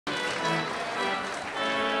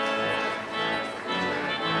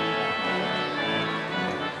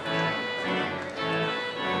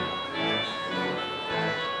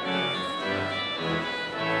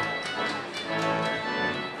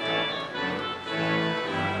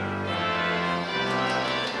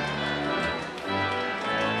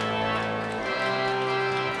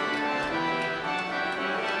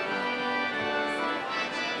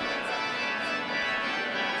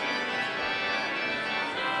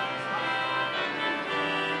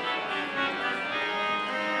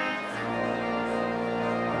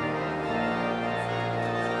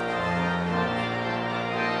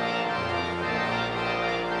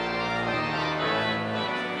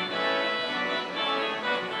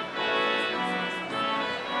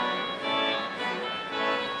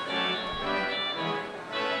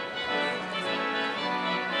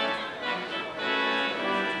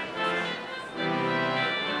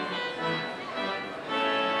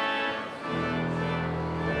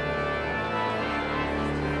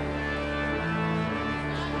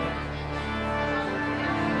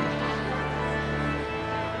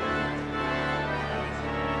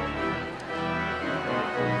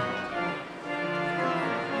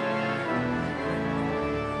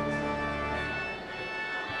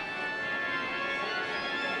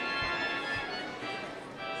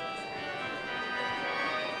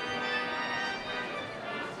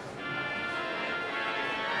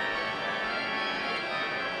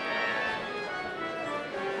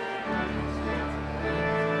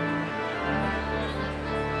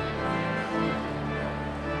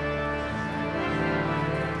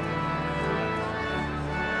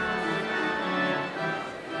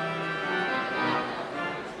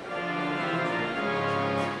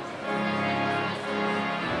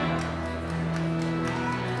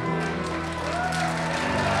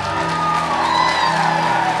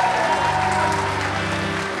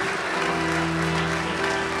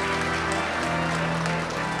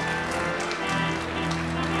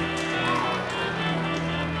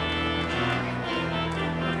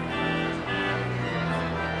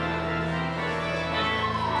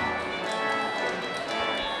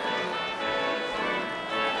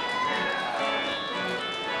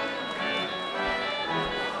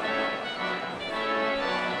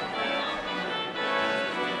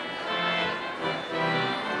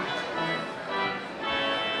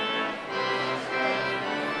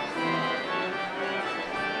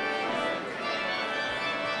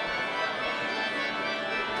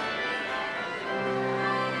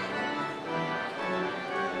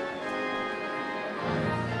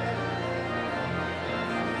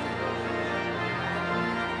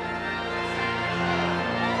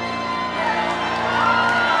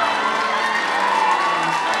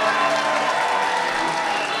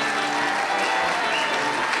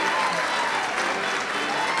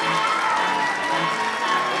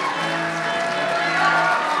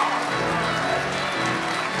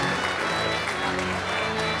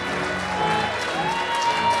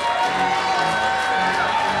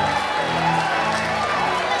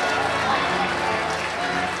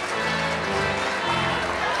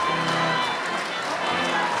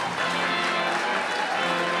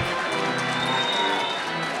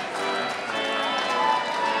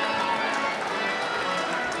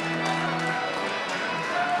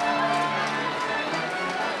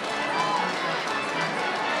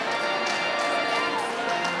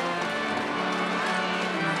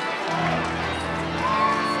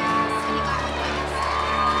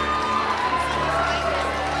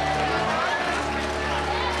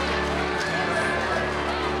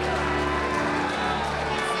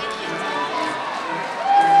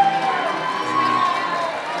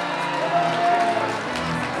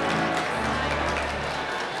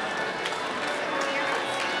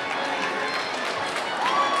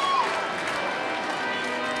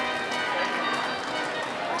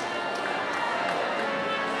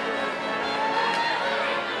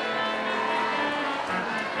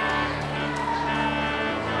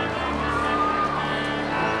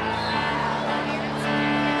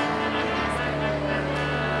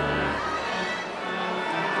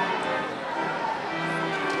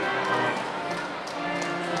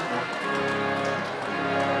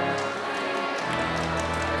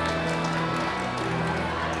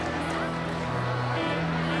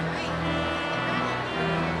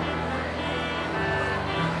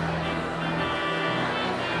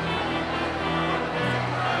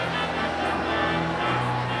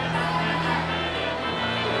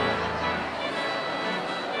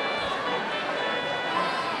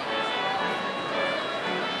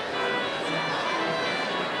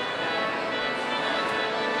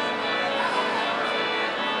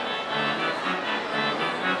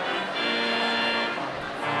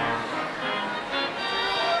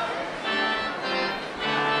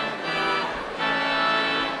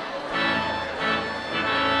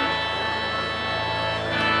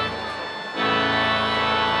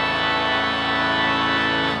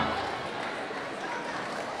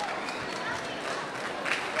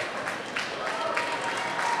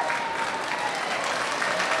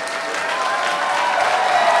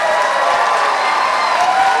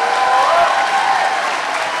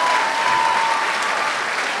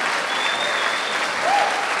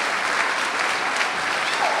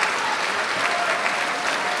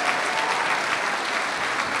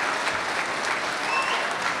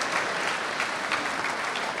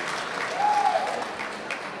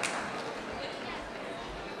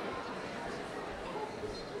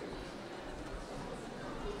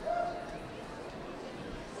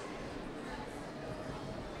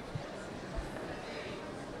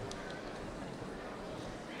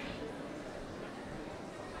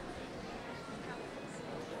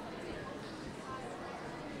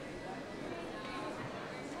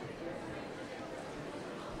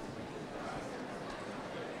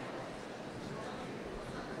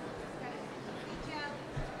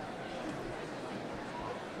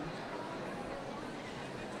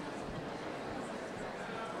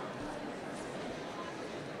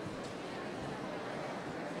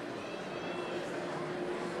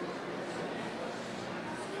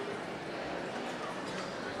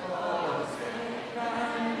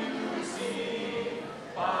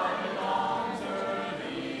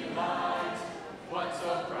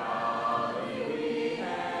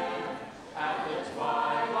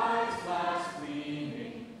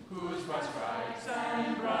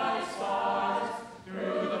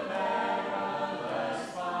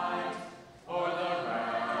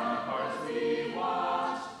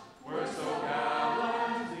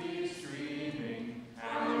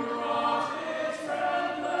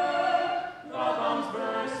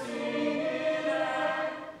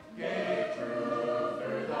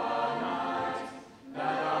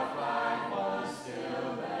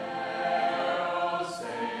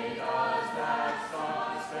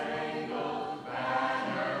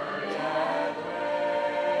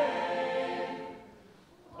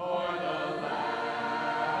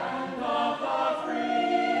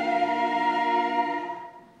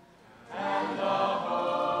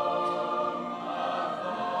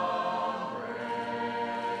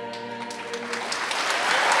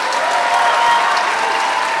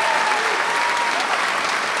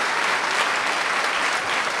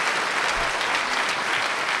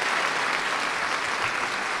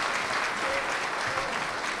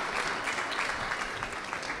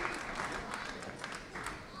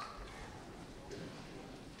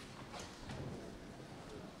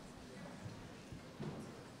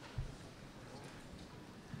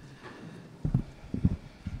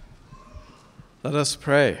Let us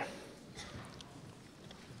pray.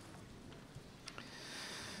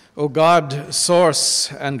 O God,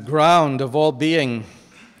 source and ground of all being,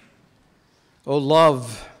 O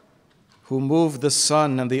love, who moved the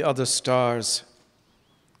sun and the other stars,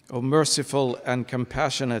 O merciful and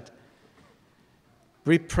compassionate,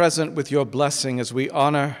 be present with your blessing as we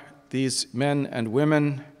honor these men and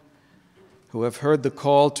women who have heard the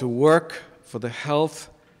call to work for the health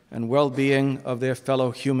and well-being of their fellow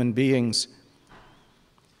human beings.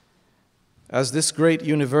 As this great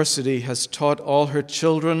university has taught all her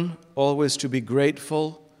children always to be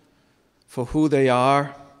grateful for who they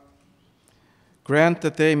are, grant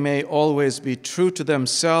that they may always be true to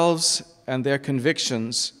themselves and their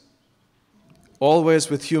convictions, always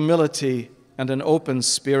with humility and an open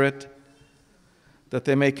spirit, that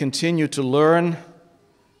they may continue to learn,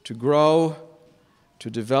 to grow, to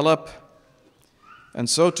develop, and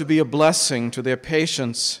so to be a blessing to their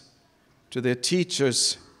patients, to their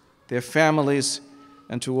teachers, their families,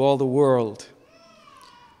 and to all the world.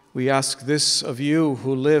 We ask this of you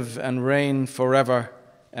who live and reign forever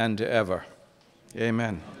and ever.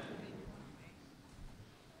 Amen.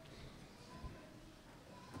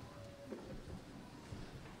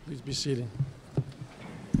 Please be seated.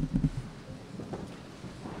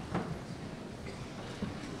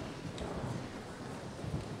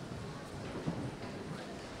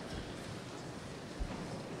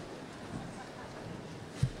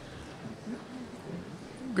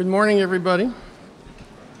 Good morning, everybody.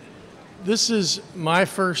 This is my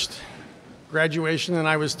first graduation, and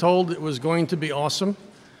I was told it was going to be awesome,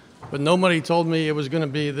 but nobody told me it was going to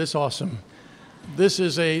be this awesome. This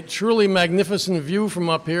is a truly magnificent view from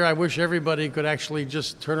up here. I wish everybody could actually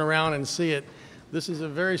just turn around and see it. This is a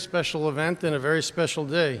very special event and a very special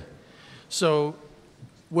day. So,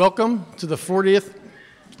 welcome to the 40th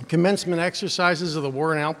commencement exercises of the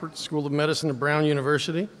Warren Alpert School of Medicine at Brown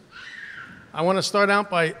University. I want to start out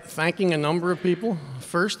by thanking a number of people.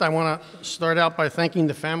 First, I want to start out by thanking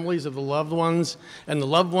the families of the loved ones and the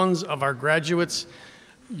loved ones of our graduates.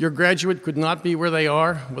 Your graduate could not be where they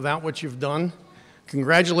are without what you've done.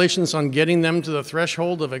 Congratulations on getting them to the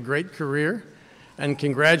threshold of a great career, and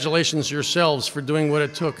congratulations yourselves for doing what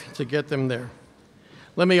it took to get them there.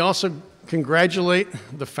 Let me also congratulate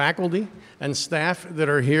the faculty and staff that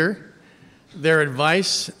are here. Their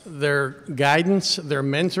advice, their guidance, their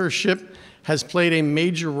mentorship has played a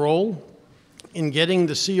major role in getting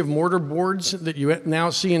the sea of mortar boards that you now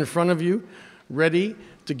see in front of you ready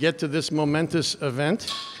to get to this momentous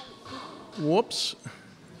event. Whoops.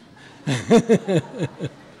 To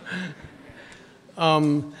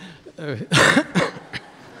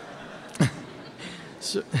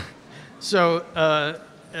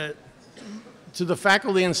the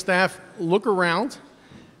faculty and staff, look around.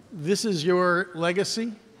 This is your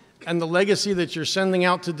legacy. And the legacy that you're sending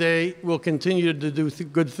out today will continue to do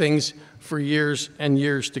good things for years and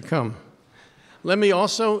years to come. Let me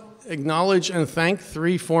also acknowledge and thank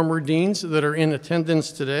 3 former deans that are in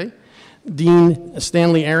attendance today. Dean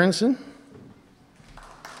Stanley Aronson,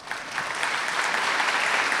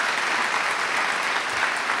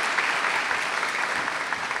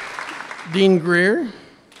 Dean Greer,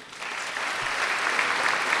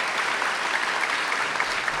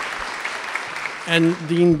 and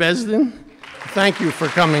Dean Besden. Thank you for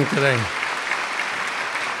coming today.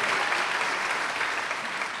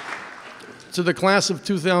 To the class of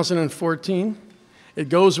 2014, it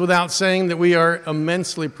goes without saying that we are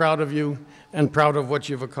immensely proud of you and proud of what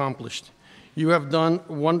you've accomplished. You have done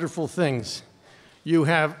wonderful things. You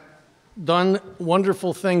have done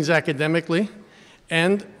wonderful things academically,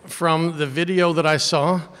 and from the video that I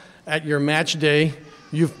saw at your match day,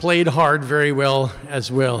 you've played hard very well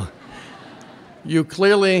as well. You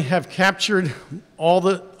clearly have captured all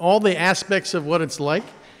the aspects of what it's like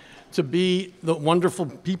to be the wonderful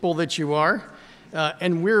people that you are,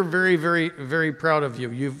 and we're very, very, very proud of you.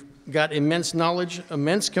 You've got immense knowledge,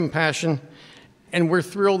 immense compassion, and we're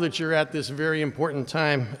thrilled that you're at this very important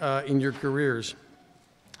time in your careers.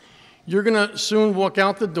 You're going to soon walk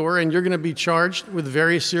out the door, and you're going to be charged with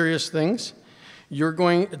very serious things. You're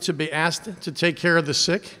going to be asked to take care of the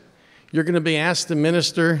sick. You're going to be asked to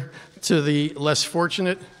minister to the less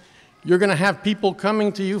fortunate. You're going to have people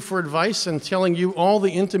coming to you for advice and telling you all the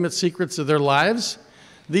intimate secrets of their lives.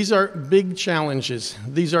 These are big challenges.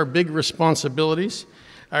 These are big responsibilities.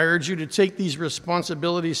 I urge you to take these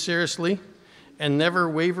responsibilities seriously and never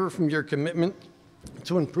waver from your commitment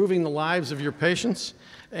to improving the lives of your patients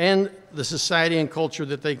and the society and culture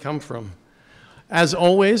that they come from. As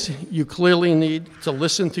always, you clearly need to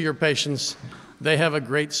listen to your patients. They have a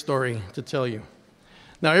great story to tell you.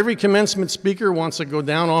 Now, every commencement speaker wants to go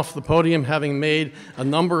down off the podium having made a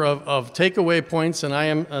number of takeaway points, and I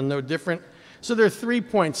am no different. So there are 3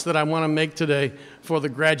 points that I want to make today for the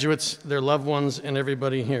graduates, their loved ones, and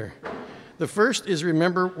everybody here. The first is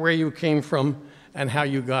remember where you came from and how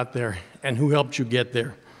you got there and who helped you get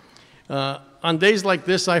there. On days like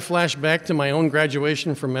this, I flash back to my own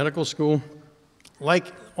graduation from medical school.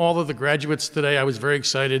 Like all of the graduates today, I was very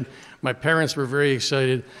excited. My parents were very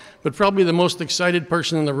excited. But probably the most excited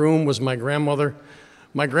person in the room was my grandmother.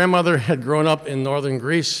 My grandmother had grown up in northern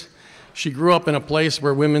Greece. She grew up in a place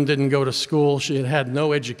where women didn't go to school. She had had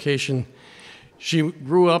no education. She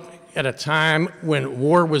grew up at a time when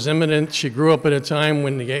war was imminent. She grew up at a time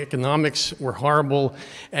when the economics were horrible,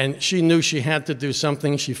 and she knew she had to do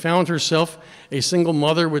something. She found herself a single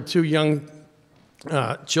mother with 2 young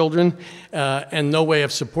children and no way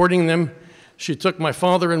of supporting them. She took my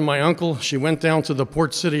father and my uncle. She went down to the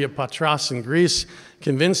port city of Patras in Greece,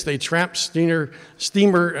 convinced a tramp steamer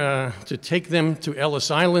to take them to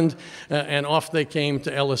Ellis Island, and off they came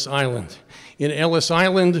to Ellis Island. In Ellis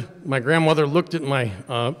Island, my grandmother looked at my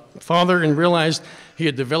father and realized he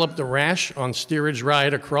had developed a rash on steerage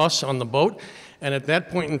ride across on the boat. And at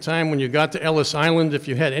that point in time, when you got to Ellis Island, if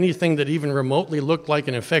you had anything that even remotely looked like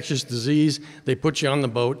an infectious disease, they put you on the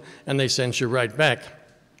boat and they sent you right back.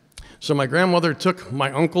 So my grandmother took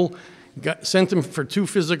my uncle, sent him for 2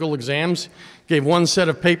 physical exams, gave 1 set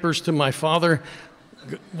of papers to my father,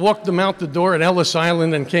 walked them out the door at Ellis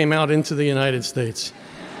Island, and came out into the United States.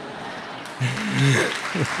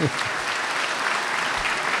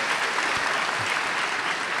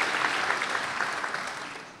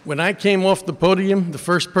 When I came off the podium, the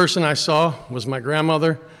first person I saw was my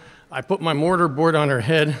grandmother. I put my mortar board on her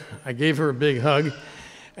head. I gave her a big hug,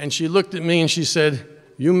 and she looked at me and she said,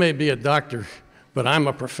 "You may be a doctor, but I'm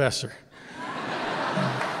a professor."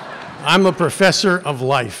 I'm a professor of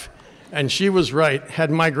life. And she was right. Had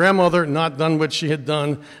my grandmother not done what she had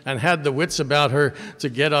done and had the wits about her to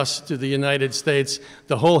get us to the United States,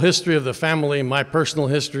 the whole history of the family, my personal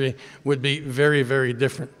history, would be very, very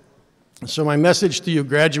different. So my message to you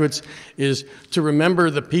graduates is to remember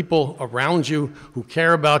the people around you who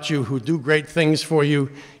care about you, who do great things for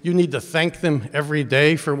you. You need to thank them every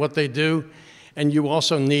day for what they do. And you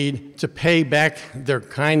also need to pay back their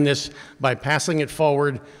kindness by passing it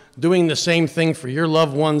forward, doing the same thing for your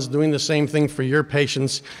loved ones, doing the same thing for your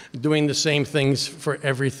patients, doing the same things for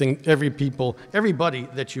everybody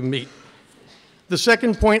that you meet. The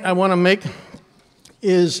second point I want to make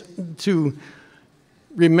is to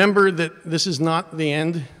remember that this is not the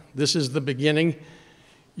end, this is the beginning.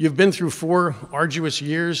 You've been through 4 arduous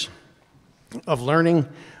years of learning,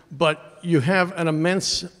 but you have an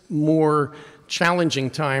immense, more challenging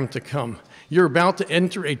time to come. You're about to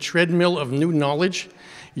enter a treadmill of new knowledge.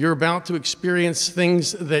 You're about to experience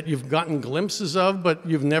things that you've gotten glimpses of, but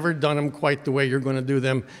you've never done them quite the way you're going to do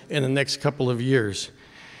them in the next couple of years.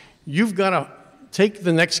 You've got to take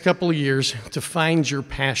the next couple of years to find your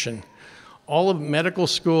passion. All of medical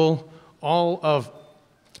school, all of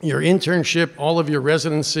your internship, all of your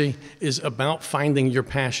residency is about finding your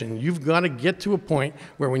passion. You've got to get to a point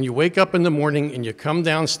where when you wake up in the morning and you come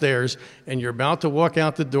downstairs and you're about to walk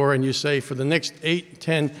out the door and you say, for the next 8,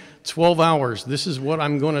 10, 12 hours, this is what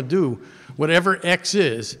I'm going to do. Whatever X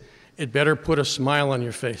is, it better put a smile on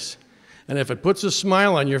your face. And if it puts a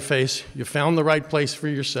smile on your face, you found the right place for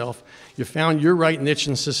yourself, you found your right niche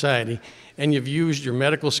in society, and you've used your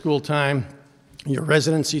medical school time, your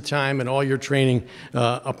residency time, and all your training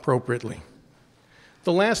appropriately.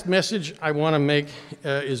 The last message I want to make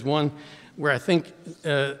is one where I think,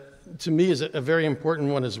 to me, is a very important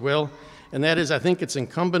one as well, and that is I think it's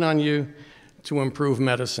incumbent on you to improve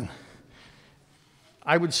medicine.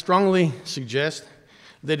 I would strongly suggest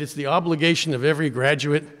that it's the obligation of every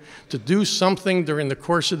graduate to do something during the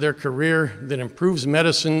course of their career that improves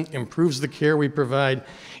medicine, improves the care we provide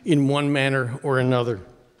in one manner or another.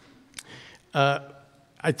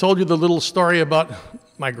 I told you the little story about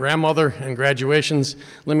my grandmother and graduations.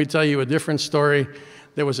 Let me tell you a different story.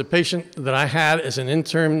 There was a patient that I had as an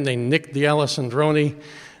intern named Nick D'Alessandroni.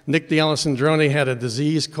 Nick D'Alessandroni had a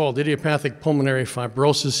disease called idiopathic pulmonary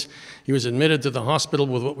fibrosis. He was admitted to the hospital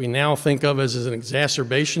with what we now think of as an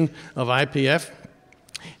exacerbation of IPF.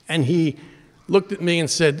 And he looked at me and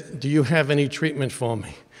said, "Do you have any treatment for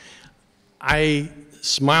me?" I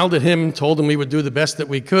smiled at him, told him we would do the best that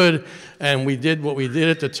we could, and we did what we did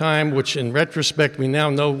at the time, which in retrospect we now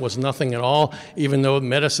know was nothing at all, even though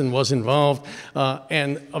medicine was involved,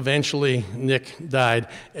 and eventually Nick died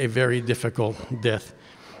a very difficult death.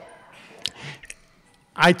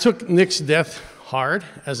 I took Nick's death hard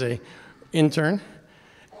as an intern,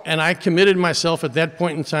 And I committed myself at that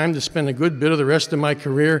point in time to spend a good bit of the rest of my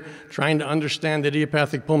career trying to understand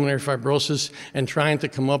idiopathic pulmonary fibrosis and trying to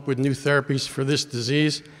come up with new therapies for this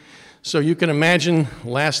disease. So you can imagine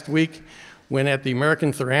last week when at the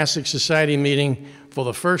American Thoracic Society meeting, for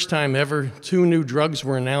the first time ever, 2 new drugs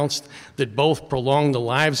were announced that both prolong the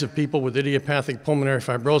lives of people with idiopathic pulmonary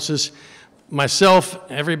fibrosis. Myself,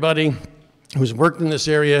 everybody who's worked in this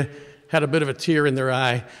area, had a bit of a tear in their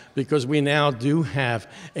eye because we now do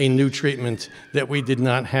have a new treatment that we did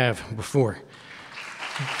not have before.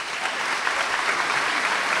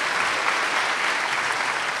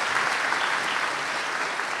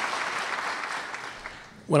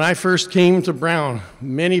 When I first came to Brown,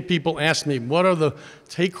 many people asked me, what are the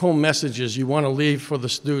take-home messages you want to leave for the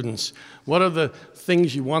students? What are the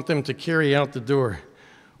things you want them to carry out the door?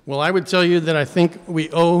 Well, I would tell you that I think we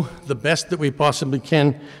owe the best that we possibly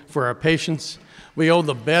can for our patients. We owe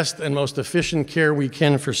the best and most efficient care we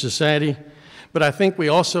can for society. But I think we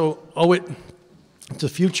also owe it to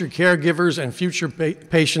future caregivers and future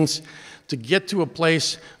patients to get to a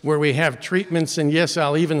place where we have treatments, and yes,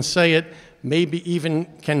 I'll even say it, maybe even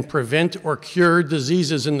can prevent or cure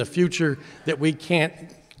diseases in the future that we can't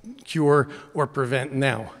cure or prevent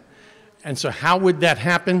now. And so how would that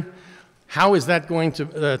happen? How is that going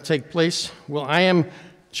to take place? Well, I am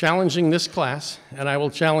challenging this class, and I will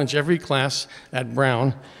challenge every class at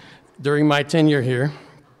Brown during my tenure here,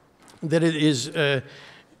 that it is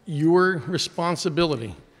your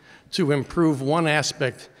responsibility to improve one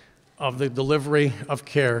aspect of the delivery of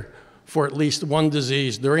care for at least one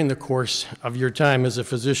disease during the course of your time as a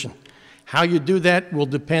physician. How you do that will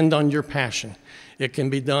depend on your passion. It can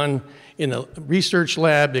be done in a research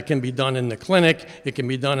lab, it can be done in the clinic, it can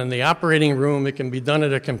be done in the operating room, it can be done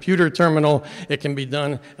at a computer terminal, it can be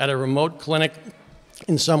done at a remote clinic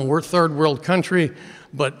in some third world country,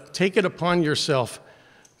 but take it upon yourself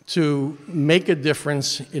to make a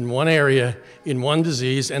difference in one area, in one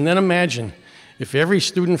disease, and then imagine if every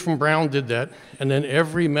student from Brown did that, and then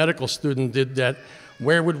every medical student did that,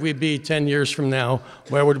 where would we be 10 years from now?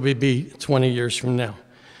 Where would we be 20 years from now?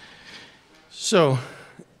 So,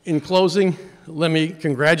 in closing, let me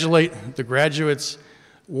congratulate the graduates.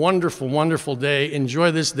 Wonderful, wonderful day. Enjoy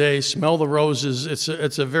this day. Smell the roses.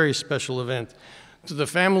 It's a very special event. To the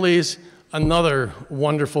families, another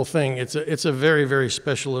wonderful thing. It's a very, very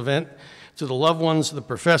special event. To the loved ones, the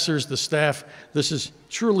professors, the staff, this is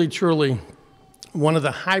truly, truly one of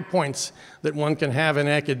the high points that one can have in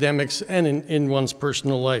academics and in one's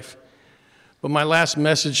personal life. But my last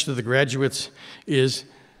message to the graduates is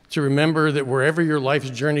to remember that wherever your life's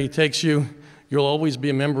journey takes you, you'll always be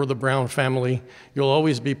a member of the Brown family. You'll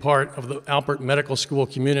always be part of the Alpert Medical School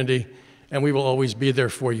community, and we will always be there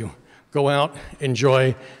for you. Go out,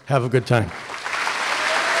 enjoy, have a good time.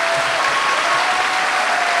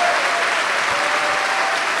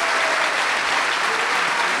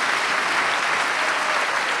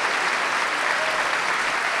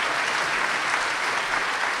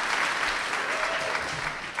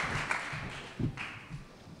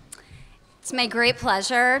 It's my great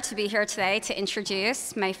pleasure to be here today to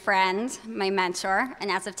introduce my friend, my mentor,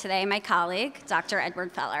 and as of today, my colleague, Dr.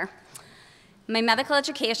 Edward Feller. My medical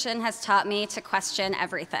education has taught me to question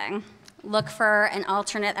everything. Look for an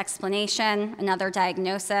alternate explanation, another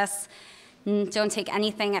diagnosis. Don't take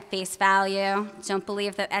anything at face value. Don't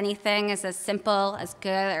believe that anything is as simple, as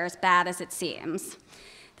good, or as bad as it seems.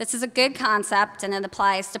 This is a good concept, and it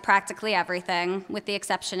applies to practically everything, with the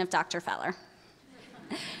exception of Dr. Feller.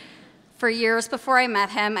 For years before I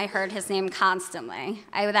met him, I heard his name constantly.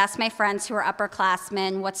 I would ask my friends who were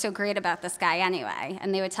upperclassmen, what's so great about this guy anyway?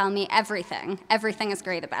 And they would tell me everything. Everything is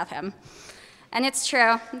great about him. And it's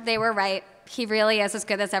true, they were right. He really is as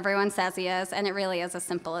good as everyone says he is, and it really is as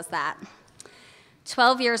simple as that.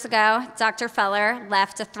 12 years ago, Dr. Feller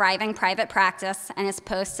left a thriving private practice and his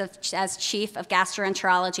post as chief of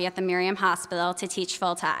gastroenterology at the Miriam Hospital to teach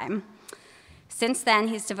full-time. Since then,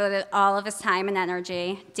 he's devoted all of his time and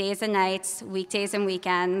energy, days and nights, weekdays and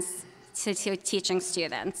weekends, to teaching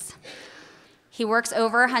students. He works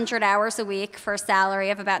over 100 hours a week for a salary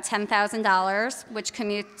of about $10,000, which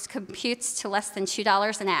computes to less than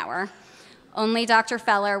 $2 an hour. Only Dr.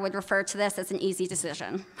 Feller would refer to this as an easy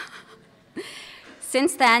decision.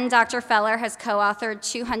 Since then, Dr. Feller has co-authored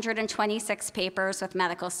 226 papers with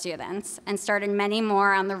medical students and started many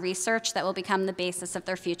more on the research that will become the basis of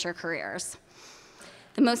their future careers.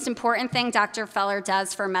 The most important thing Dr. Feller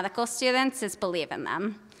does for medical students is believe in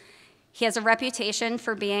them. He has a reputation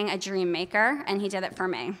for being a dream maker, and he did it for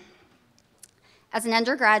me. As an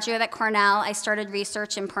undergraduate at Cornell, I started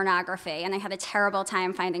research in pornography, and I had a terrible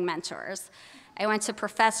time finding mentors. I went to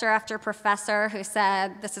professor after professor who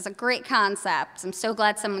said, this is a great concept. I'm so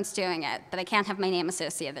glad someone's doing it, but I can't have my name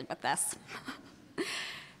associated with this.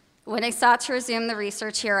 When I sought to resume the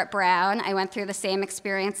research here at Brown, I went through the same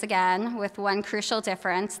experience again, with one crucial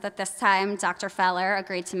difference, that this time Dr. Feller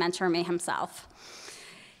agreed to mentor me himself.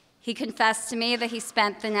 He confessed to me that he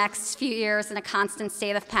spent the next few years in a constant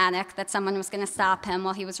state of panic that someone was going to stop him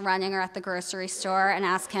while he was running or at the grocery store and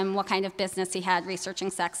ask him what kind of business he had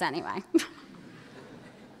researching sex anyway.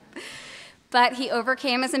 But he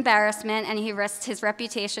overcame his embarrassment and he risked his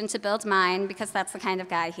reputation to build mine, because that's the kind of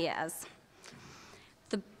guy he is.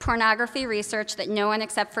 The pornography research that no one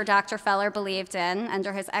except for Dr. Feller believed in,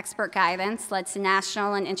 under his expert guidance, led to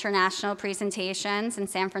national and international presentations in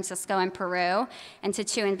San Francisco and Peru, and to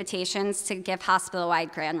 2 invitations to give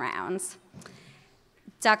hospital-wide grand rounds.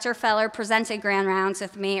 Dr. Feller presented grand rounds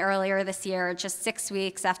with me earlier this year, just 6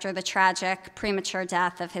 weeks after the tragic, premature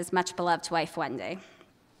death of his much-beloved wife, Wendy.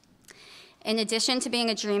 In addition to being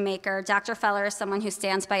a dream maker, Dr. Feller is someone who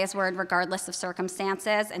stands by his word regardless of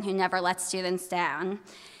circumstances and who never lets students down,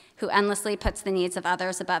 who endlessly puts the needs of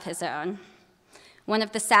others above his own. One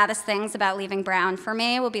of the saddest things about leaving Brown for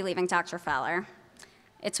me will be leaving Dr. Feller.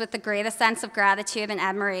 It's with the greatest sense of gratitude and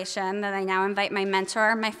admiration that I now invite my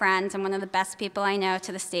mentor, my friend, and one of the best people I know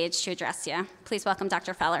to the stage to address you. Please welcome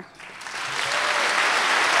Dr. Feller.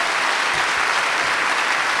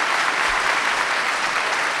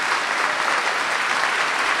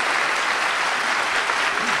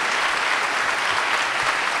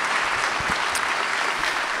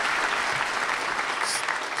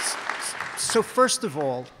 So first of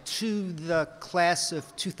all, to the class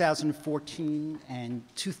of 2014 and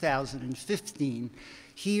 2015,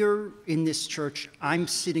 here in this church, I'm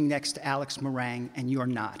sitting next to Alex Meringue, and you're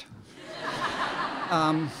not.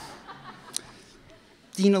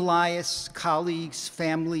 Dean Elias, colleagues,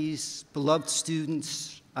 families, beloved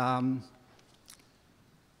students. I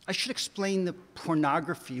should explain the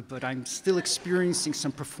pornography, but I'm still experiencing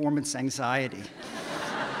some performance anxiety.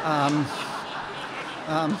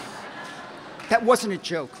 That wasn't a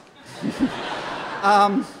joke.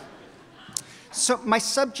 So my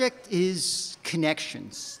subject is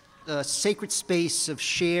connections, the sacred space of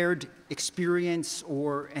shared experience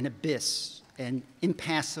or an abyss, an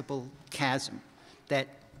impassable chasm that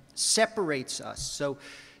separates us. So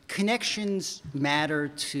connections matter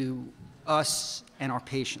to us and our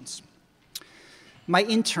patients. My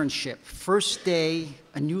internship, first day,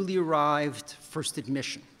 a newly arrived first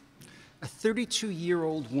admission. A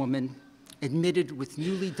 32-year-old woman admitted with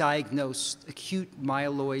newly diagnosed acute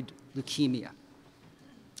myeloid leukemia.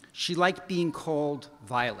 She liked being called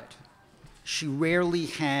Violet. She rarely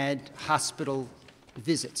had hospital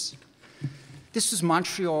visits. This was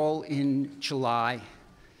Montreal in July.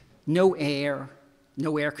 No air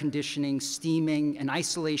conditioning, steaming, an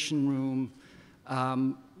isolation room,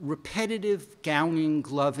 repetitive gowning,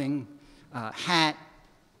 gloving, hat,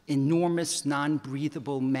 enormous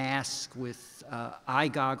non-breathable mask with eye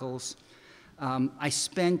goggles. I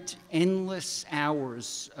spent endless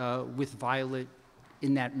hours with Violet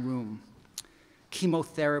in that room.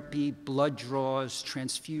 Chemotherapy, blood draws,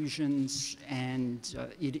 transfusions, and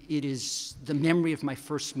it is the memory of my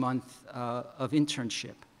first month of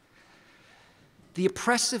internship. The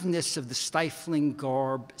oppressiveness of the stifling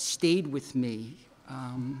garb stayed with me.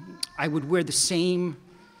 I would wear the same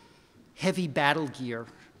heavy battle gear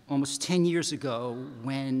almost 10 years ago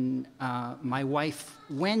when my wife,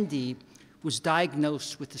 Wendy, was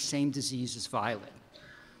diagnosed with the same disease as Violet,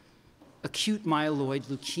 acute myeloid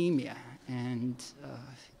leukemia. And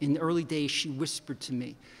in the early days, she whispered to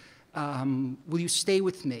me, will you stay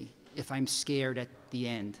with me if I'm scared at the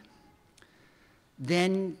end?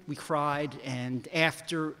 Then we cried, and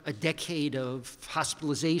after a decade of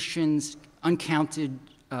hospitalizations, uncounted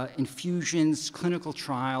infusions, clinical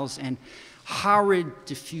trials, and horrid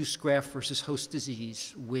diffuse graft versus host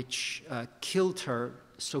disease, which killed her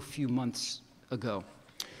so few months ago.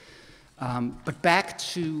 But back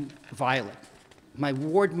to Violet. My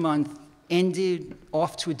ward month ended,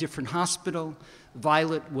 off to a different hospital.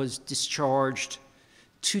 Violet was discharged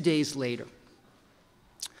 2 days later.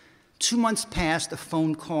 2 months passed, a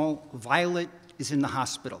phone call. Violet is in the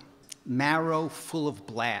hospital, marrow full of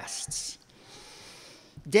blasts.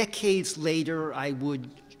 Decades later, I would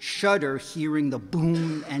shudder hearing the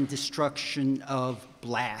boom and destruction of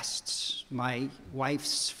blasts. My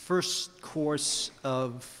wife's first course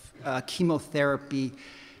of chemotherapy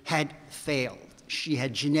had failed. She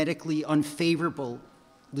had genetically unfavorable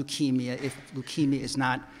leukemia, if leukemia is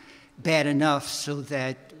not bad enough, so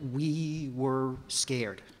that we were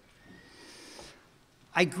scared.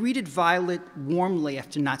 I greeted Violet warmly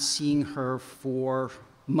after not seeing her for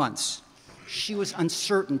months. She was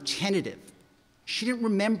uncertain, tentative. She didn't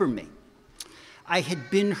remember me. I had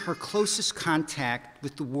been her closest contact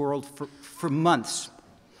with the world for months.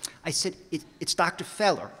 I said, it's Dr.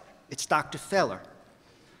 Feller. It's Dr. Feller.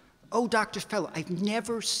 Oh, Dr. Feller, I've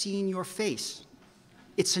never seen your face.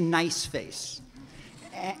 It's a nice face.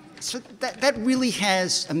 So that really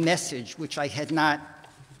has a message which I had not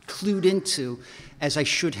clued into as I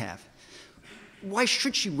should have. Why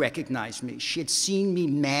should she recognize me? She had seen me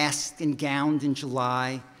masked and gowned in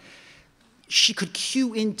July. She could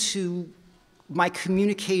cue into my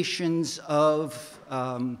communications of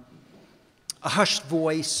a hushed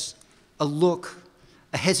voice, a look,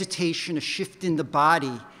 a hesitation, a shift in the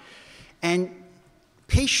body. And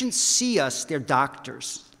patients see us, their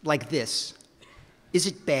doctors, like this. Is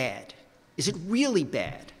it bad? Is it really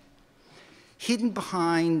bad? Hidden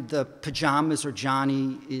behind the pajamas or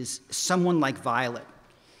Johnny is someone like Violet.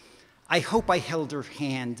 I hope I held her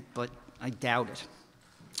hand, but I doubt it.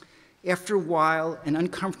 After a while, an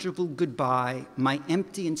uncomfortable goodbye, my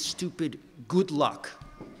empty and stupid good luck.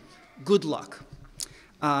 Good luck.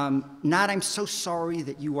 Not I'm so sorry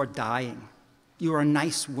that you are dying. You are a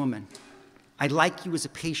nice woman. I like you as a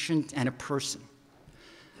patient and a person.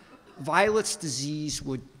 Violet's disease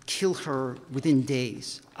would kill her within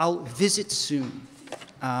days. I'll visit soon.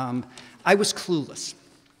 I was clueless.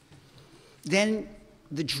 Then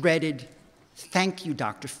the dreaded, thank you,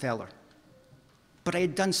 Dr. Feller. But I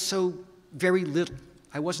had done so very little.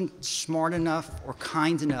 I wasn't smart enough or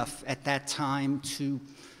kind enough at that time to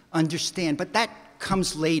understand. But that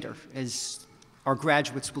comes later, as our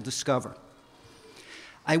graduates will discover.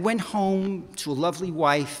 I went home to a lovely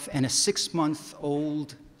wife and a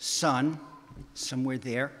 6-month-old son, somewhere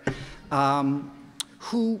there,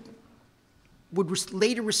 who would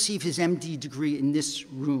later receive his MD degree in this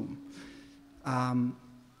room. I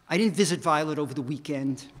didn't visit Violet over the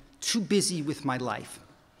weekend, too busy with my life.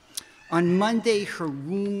 On Monday, her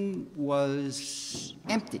room was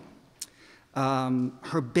empty,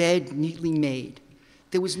 her bed neatly made.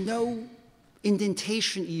 There was no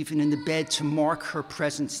indentation even in the bed to mark her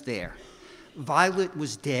presence there. Violet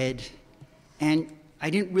was dead, and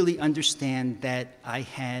I didn't really understand that I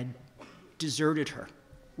had deserted her,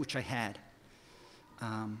 which I had.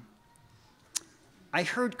 I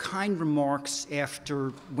heard kind remarks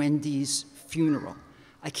after Wendy's funeral.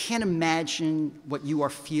 I can't imagine what you are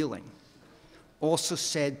feeling. Also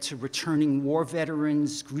said to returning war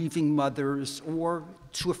veterans, grieving mothers, or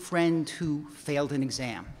to a friend who failed an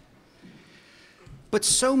exam. But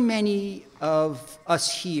so many of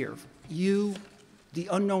us here, you, the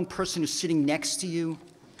unknown person who's sitting next to you,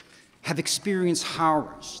 have experienced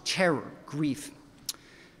horrors, terror, grief.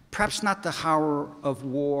 Perhaps not the horror of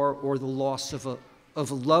war or the loss of a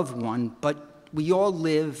loved one, but we all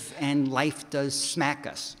live and life does smack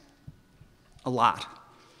us a lot.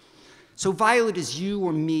 So Violet is you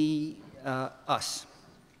or me, us.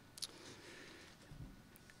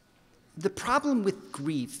 The problem with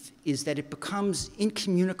grief is that it becomes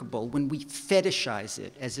incommunicable when we fetishize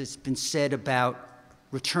it, as has been said about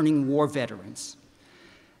returning war veterans.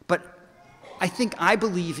 But I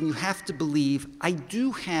believe, and you have to believe, I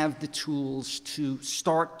do have the tools to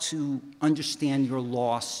start to understand your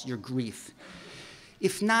loss, your grief.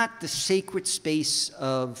 If not, the sacred space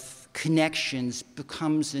of connections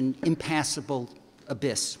becomes an impassable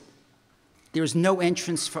abyss. There is no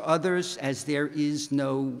entrance for others as there is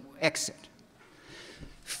no exit.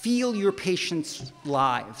 Feel your patients'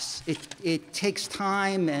 lives. It takes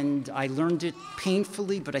time, and I learned it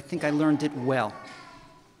painfully, but I think I learned it well.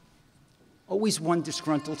 Always one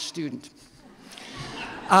disgruntled student.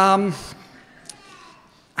 I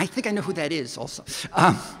think I know who that is also.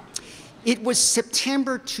 It was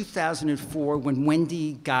September 2004 when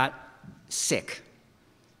Wendy got sick.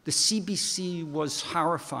 The CBC was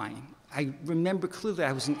horrifying. I remember clearly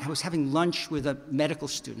I was having lunch with a medical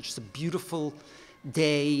student. Just a beautiful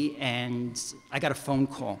day, and I got a phone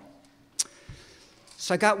call.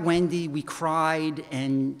 So I got Wendy, we cried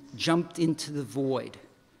and jumped into the void.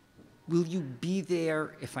 Will you be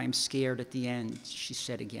there if I'm scared at the end? She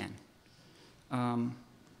said again.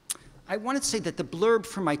 I want to say that the blurb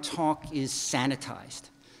for my talk is sanitized.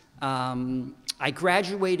 I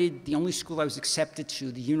graduated the only school I was accepted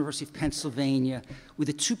to, the University of Pennsylvania, with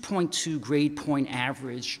a 2.2 grade point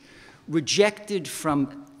average, rejected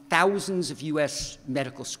from thousands of US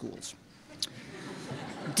medical schools.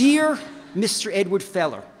 Dear Mr. Edward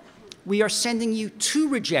Feller, we are sending you 2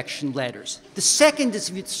 rejection letters. The second is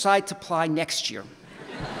if you decide to apply next year.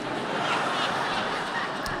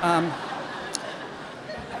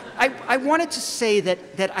 I wanted to say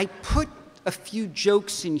that I put a few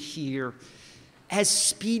jokes in here as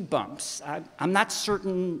speed bumps. I'm not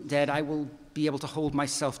certain that I will be able to hold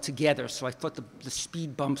myself together, so I thought the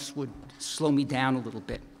speed bumps would slow me down a little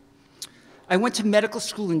bit. I went to medical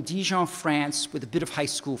school in Dijon, France, with a bit of high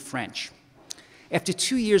school French. After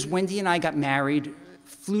 2 years, Wendy and I got married,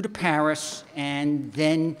 flew to Paris, and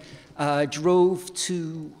then drove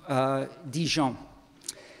to Dijon.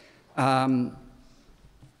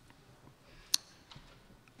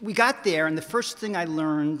 We got there, and the first thing I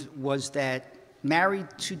learned was that married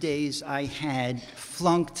 2 days, I had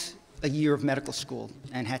flunked a year of medical school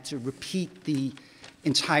and had to repeat the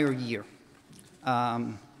entire year.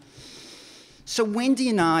 So Wendy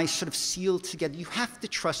and I sort of sealed together. You have to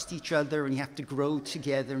trust each other, and you have to grow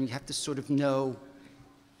together, and you have to sort of know,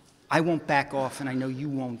 I won't back off, and I know you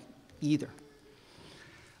won't either.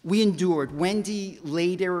 We endured. Wendy,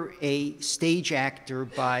 later a stage actor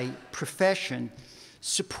by profession,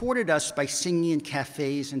 supported us by singing in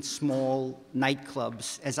cafes and small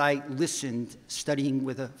nightclubs as I listened, studying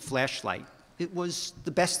with a flashlight. It was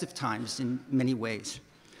the best of times in many ways.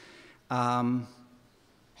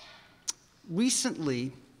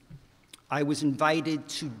 Recently, I was invited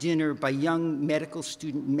to dinner by young medical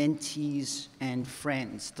student mentees and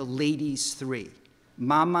friends, the ladies three,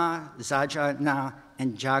 Mama, Zajana,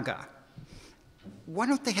 and Jaga. Why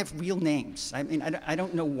don't they have real names? I mean, I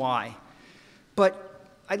don't know why. But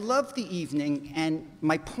I love the evening, and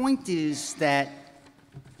my point is that,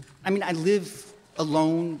 I mean, I live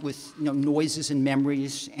alone with noises and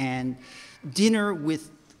memories, and dinner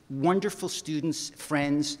with wonderful students,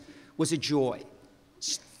 friends, was a joy.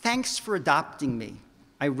 Thanks for adopting me,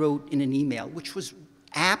 I wrote in an email, which was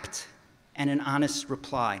apt and an honest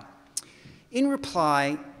reply. In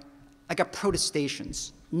reply, I got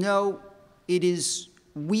protestations. No, it is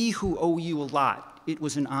we who owe you a lot. It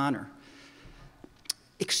was an honor.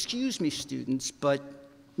 Excuse me, students, but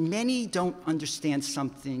many don't understand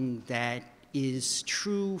something that is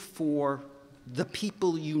true for the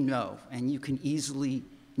people you know, and you can easily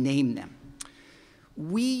name them.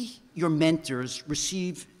 We, your mentors,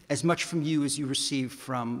 receive as much from you as you receive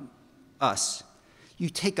from us. You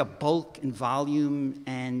take a bulk and volume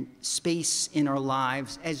and space in our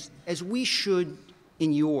lives as we should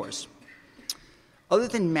in yours. Other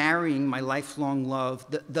than marrying my lifelong love,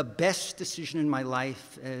 the best decision in my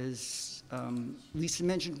life, as Lisa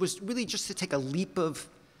mentioned, was really just to take a leap of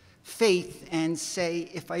faith and say,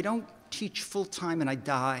 if I don't teach full-time and I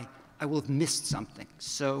die, I will have missed something.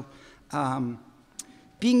 So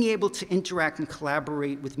being able to interact and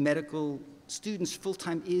collaborate with medical students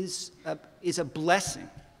full-time is a blessing,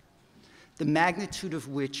 the magnitude of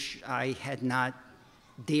which I had not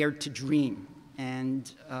dared to dream. And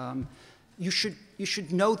you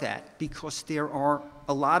should know that, because there are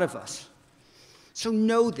a lot of us. So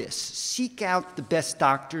know this. Seek out the best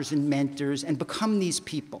doctors and mentors and become these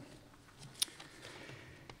people.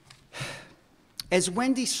 As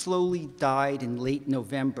Wendy slowly died in late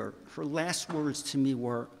November, her last words to me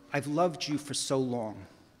were, "I've loved you for so long.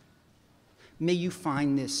 May you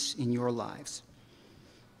find this in your lives."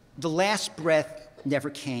 The last breath never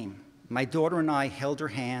came. My daughter and I held her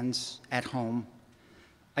hands at home.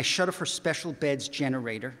 I shut off her special bed's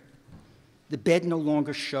generator. The bed no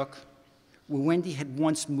longer shook. Where Wendy had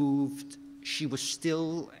once moved, she was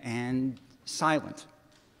still and silent.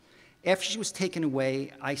 After she was taken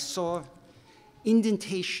away, I saw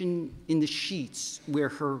indentation in the sheets where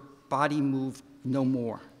her body moved no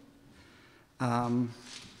more.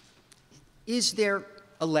 Is there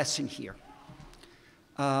a lesson here?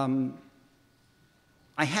 I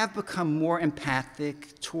have become more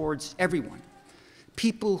empathic towards everyone.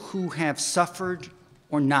 People who have suffered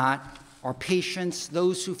or not, our patients,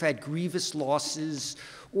 those who've had grievous losses,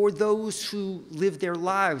 or those who live their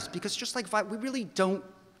lives. Because just like we really don't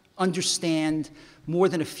understand more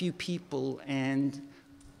than a few people. And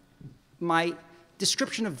my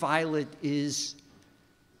description of Violet is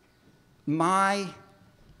my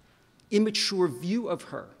immature view of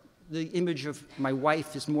her. The image of my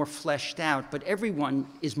wife is more fleshed out, but everyone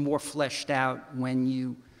is more fleshed out when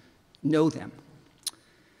you know them.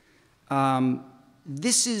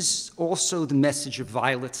 This is also the message of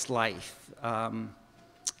Violet's life.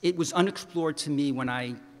 It was unexplored to me when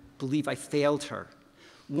I believe I failed her.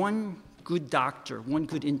 One good doctor, one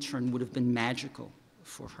good intern would have been magical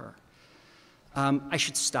for her. I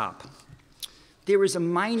should stop. There is a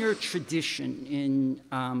minor tradition in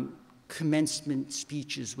commencement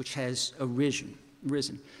speeches which has arisen.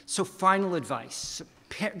 So final advice.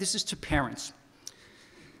 This is to parents.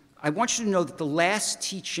 I want you to know that the last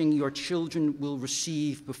teaching your children will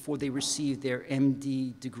receive before they receive their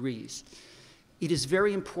MD degrees. It is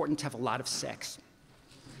very important to have a lot of sex.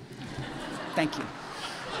 Thank you.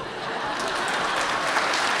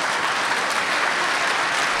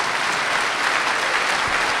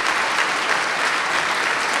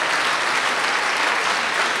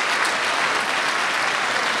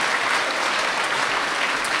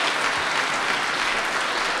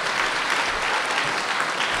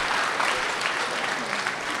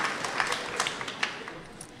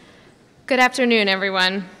 Good afternoon,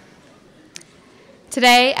 everyone.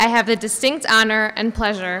 Today, I have the distinct honor and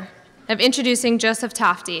pleasure of introducing Joseph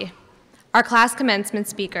Tofty, our class commencement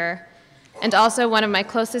speaker, and also one of my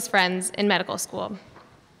closest friends in medical school.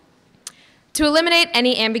 To eliminate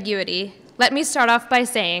any ambiguity, let me start off by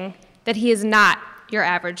saying that he is not your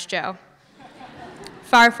average Joe.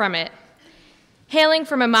 Far from it. Hailing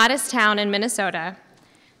from a modest town in Minnesota,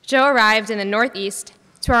 Joe arrived in the Northeast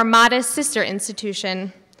to our modest sister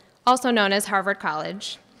institution, also known as Harvard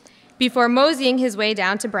College, before moseying his way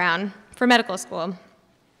down to Brown for medical school.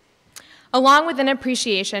 Along with an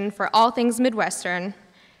appreciation for all things Midwestern,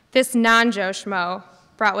 this non-Joe Schmo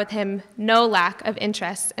brought with him no lack of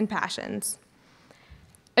interests and passions.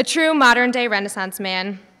 A true modern-day Renaissance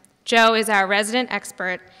man, Joe is our resident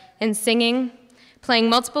expert in singing, playing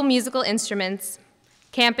multiple musical instruments,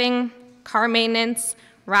 camping, car maintenance,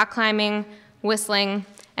 rock climbing, whistling,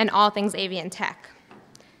 and all things avian tech.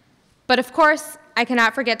 But of course, I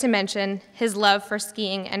cannot forget to mention his love for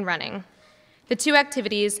skiing and running, the two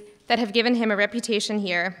activities that have given him a reputation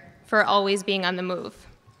here for always being on the move.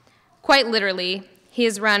 Quite literally, he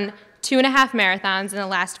has run 2.5 marathons in the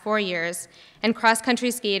last 4 years and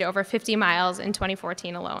cross-country skied over 50 miles in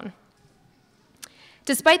 2014 alone.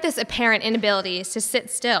 Despite this apparent inability to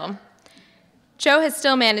sit still, Joe has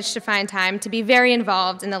still managed to find time to be very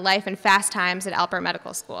involved in the life and fast times at Alpert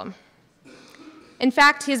Medical School. In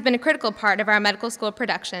fact, he has been a critical part of our medical school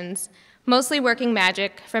productions, mostly working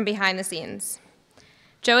magic from behind the scenes.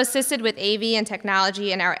 Joe assisted with AV and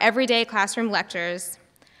technology in our everyday classroom lectures,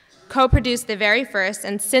 co-produced the very first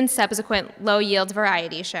and since subsequent low-yield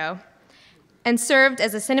variety show, and served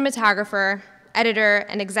as a cinematographer, editor,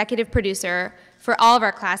 and executive producer for all of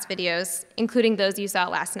our class videos, including those you saw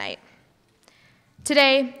last night.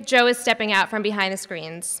 Today, Joe is stepping out from behind the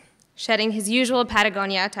screens, shedding his usual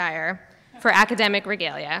Patagonia attire for academic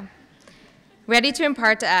regalia, ready to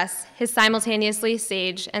impart to us his simultaneously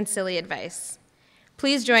sage and silly advice.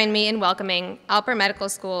 Please join me in welcoming Alpert Medical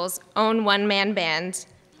School's own one-man band,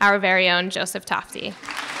 our very own Joseph Tofty.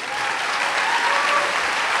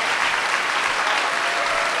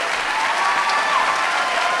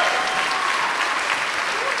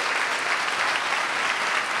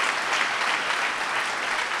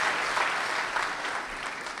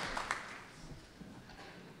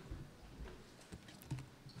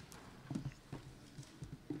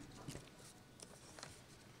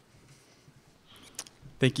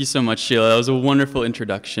 Thank you so much, Sheila. That was a wonderful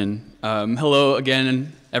introduction. Hello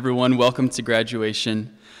again, everyone. Welcome to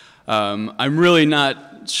graduation. I'm really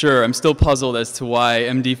not sure. I'm still puzzled as to why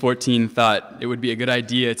MD14 thought it would be a good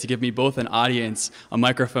idea to give me both an audience, a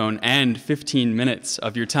microphone, and 15 minutes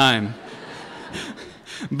of your time.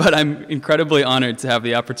 But I'm incredibly honored to have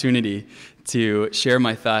the opportunity to share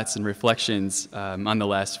my thoughts and reflections on the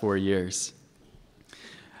last 4 years.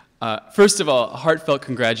 First of all, heartfelt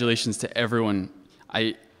congratulations to everyone.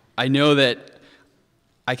 I know that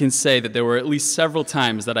I can say that there were at least several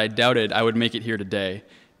times that I doubted I would make it here today,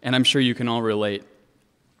 and I'm sure you can all relate.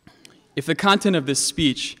 If the content of this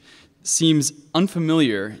speech seems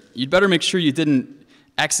unfamiliar, you'd better make sure you didn't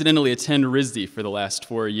accidentally attend RISD for the last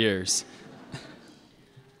 4 years.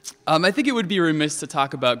 I think it would be remiss to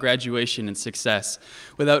talk about graduation and success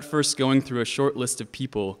without first going through a short list of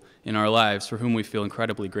people in our lives for whom we feel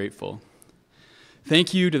incredibly grateful.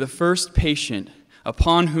 Thank you to the first patient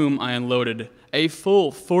upon whom I unloaded a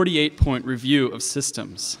full 48-point review of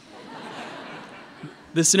systems.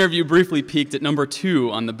 This interview briefly peaked at number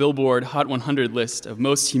 2 on the Billboard Hot 100 list of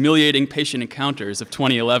most humiliating patient encounters of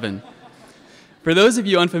 2011. For those of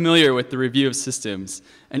you unfamiliar with the review of systems,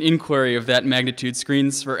 an inquiry of that magnitude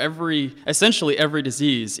screens for essentially every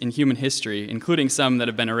disease in human history, including some that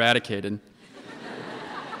have been eradicated.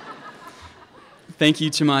 Thank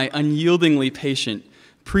you to my unyieldingly patient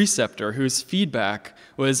preceptor, whose feedback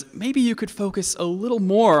was, maybe you could focus a little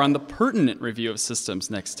more on the pertinent review of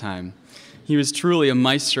systems next time. He was truly a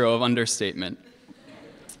maestro of understatement.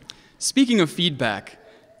 Speaking of feedback,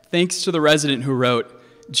 thanks to the resident who wrote,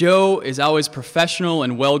 "Joe is always professional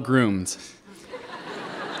and well-groomed."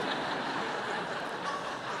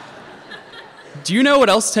 Do you know what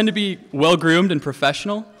else tend to be well-groomed and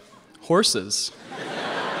professional? Horses.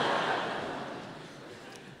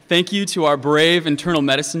 Thank you to our brave internal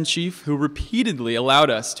medicine chief who repeatedly allowed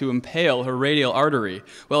us to impale her radial artery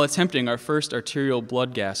while attempting our first arterial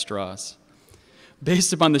blood gas draws.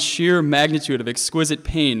 Based upon the sheer magnitude of exquisite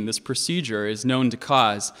pain this procedure is known to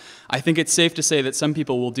cause, I think it's safe to say that some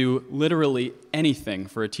people will do literally anything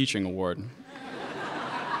for a teaching award.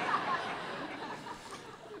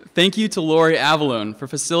 Thank you to Lori Avalone for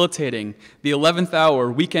facilitating the 11th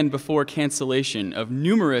hour weekend before cancellation of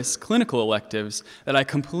numerous clinical electives that I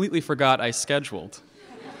completely forgot I scheduled.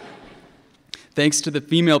 Thanks to the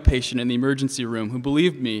female patient in the emergency room who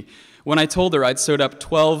believed me when I told her I'd sewed up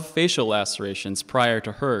 12 facial lacerations prior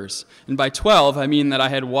to hers. And by 12, I mean that I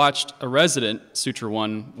had watched a resident suture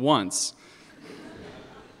one once.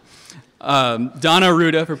 Donna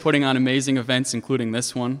Ruda for putting on amazing events, including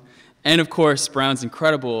this one. And of course, Brown's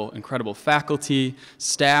incredible faculty,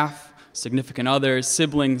 staff, significant others,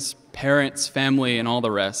 siblings, parents, family, and all the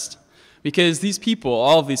rest. Because these people,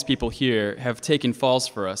 all of these people here, have taken falls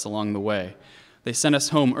for us along the way. They sent us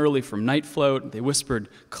home early from night float, they whispered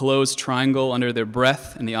closed triangle under their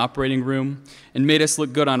breath in the operating room, and made us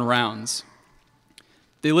look good on rounds.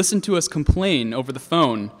 They listened to us complain over the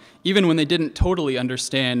phone, even when they didn't totally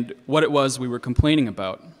understand what it was we were complaining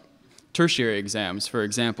about. Tertiary exams, for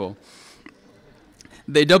example.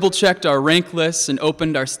 They double-checked our rank lists and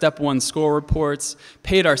opened our Step 1 score reports,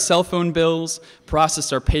 paid our cell phone bills,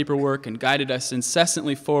 processed our paperwork, and guided us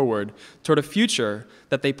incessantly forward toward a future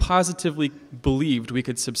that they positively believed we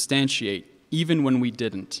could substantiate, even when we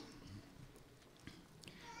didn't.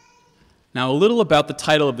 Now, a little about the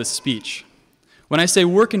title of this speech. When I say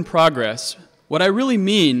work in progress, what I really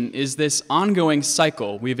mean is this ongoing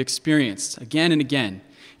cycle we've experienced again and again.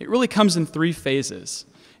 It really comes in 3 phases.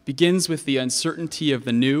 It begins with the uncertainty of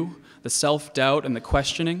the new, the self-doubt and the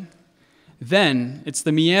questioning. Then it's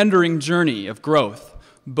the meandering journey of growth,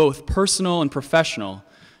 both personal and professional.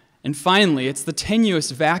 And finally, it's the tenuous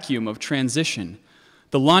vacuum of transition,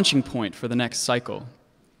 the launching point for the next cycle.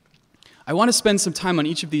 I want to spend some time on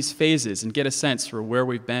each of these phases and get a sense for where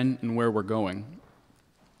we've been and where we're going.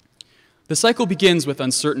 The cycle begins with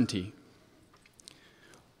uncertainty.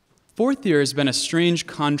 4th year has been a strange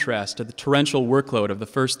contrast to the torrential workload of the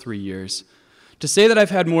first 3 years. To say that I've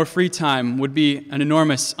had more free time would be an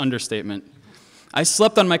enormous understatement. I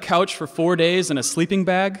slept on my couch for 4 days in a sleeping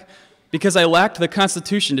bag because I lacked the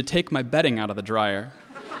constitution to take my bedding out of the dryer.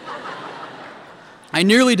 I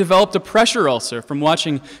nearly developed a pressure ulcer from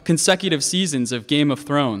watching consecutive seasons of Game of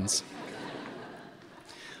Thrones.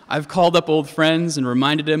 I've called up old friends and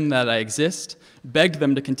reminded them that I exist, begged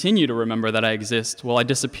them to continue to remember that I exist while I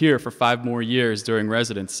disappear for 5 more years during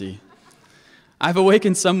residency. I've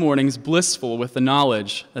awakened some mornings blissful with the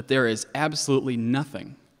knowledge that there is absolutely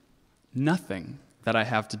nothing that I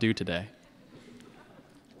have to do today.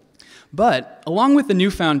 But along with the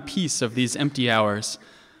newfound peace of these empty hours,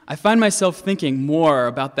 I find myself thinking more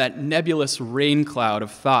about that nebulous rain cloud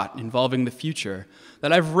of thought involving the future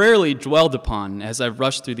that I've rarely dwelled upon as I've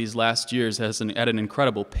rushed through these last years at an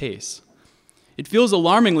incredible pace. It feels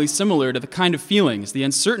alarmingly similar to the kind of feelings, the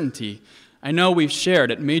uncertainty, I know we've shared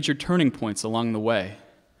at major turning points along the way.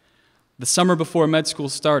 The summer before med school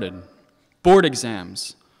started, board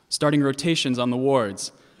exams, starting rotations on the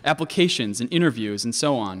wards, applications and interviews and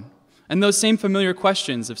so on. And those same familiar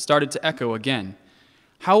questions have started to echo again.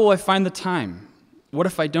 How will I find the time? What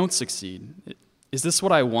if I don't succeed? Is this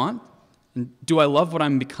what I want? And do I love what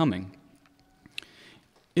I'm becoming?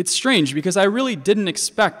 It's strange because I really didn't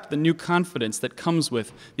expect the new confidence that comes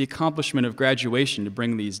with the accomplishment of graduation to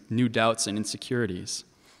bring these new doubts and insecurities.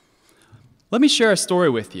 Let me share a story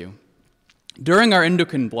with you. During our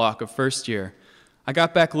endocrine block of first year, I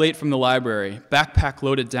got back late from the library, backpack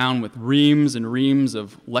loaded down with reams and reams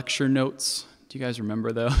of lecture notes. Do you guys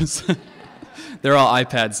remember those? They're all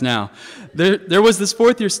iPads now. There was this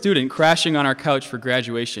 4th year student crashing on our couch for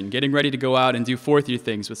graduation, getting ready to go out and do 4th year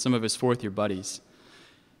things with some of his 4th year buddies.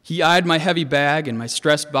 He eyed my heavy bag and my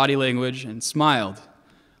stressed body language and smiled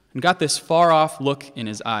and got this far-off look in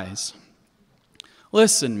his eyes.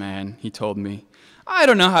 Listen, man, he told me, I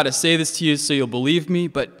don't know how to say this to you so you'll believe me,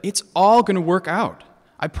 but it's all going to work out.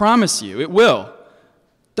 I promise you, it will.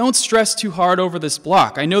 Don't stress too hard over this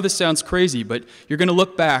block. I know this sounds crazy, but you're going to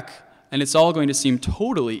look back and it's all going to seem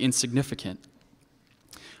totally insignificant.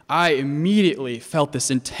 I immediately felt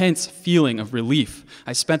this intense feeling of relief.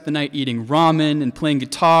 I spent the night eating ramen and playing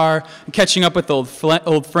guitar and catching up with old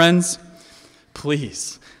friends.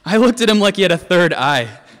 Please. I looked at him like he had a third eye.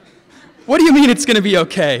 What do you mean it's going to be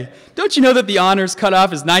okay? Don't you know that the honors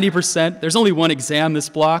cutoff is 90%? There's only one exam this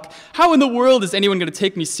block. How in the world is anyone going to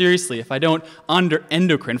take me seriously if I don't under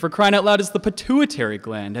endocrine? For crying out loud, is the pituitary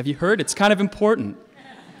gland. Have you heard? It's kind of important.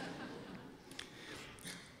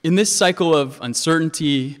 In this cycle of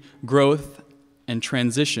uncertainty, growth, and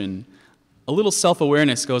transition, a little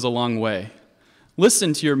self-awareness goes a long way.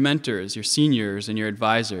 Listen to your mentors, your seniors, and your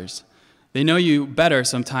advisors. They know you better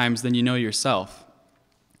sometimes than you know yourself.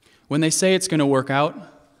 When they say it's going to work out,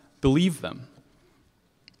 believe them.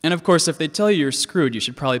 And of course, if they tell you you're screwed, you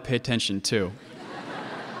should probably pay attention too.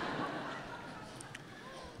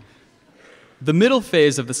 The middle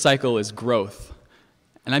phase of the cycle is growth.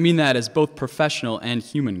 And I mean that as both professional and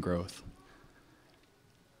human growth.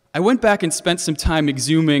 I went back and spent some time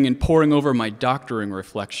exhuming and poring over my doctoring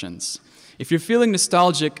reflections. If you're feeling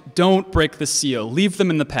nostalgic, don't break the seal. Leave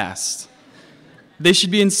them in the past. They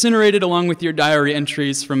should be incinerated along with your diary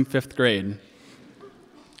entries from 5th grade.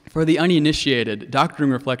 For the uninitiated,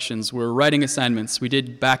 doctoring reflections were writing assignments we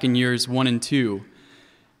did back in years 1 and 2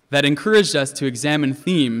 that encouraged us to examine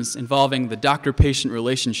themes involving the doctor-patient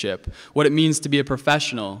relationship, what it means to be a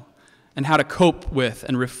professional, and how to cope with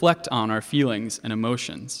and reflect on our feelings and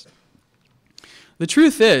emotions. The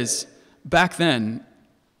truth is, back then,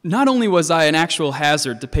 not only was I an actual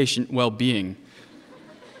hazard to patient well-being,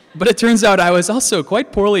 but it turns out I was also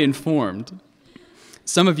quite poorly informed.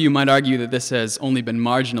 Some of you might argue that this has only been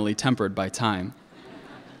marginally tempered by time.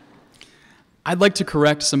 I'd like to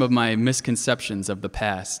correct some of my misconceptions of the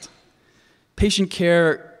past. Patient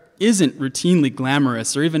care isn't routinely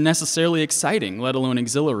glamorous or even necessarily exciting, let alone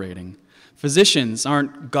exhilarating. Physicians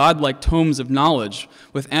aren't godlike tomes of knowledge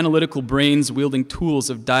with analytical brains wielding tools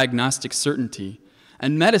of diagnostic certainty.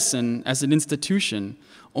 And medicine, as an institution,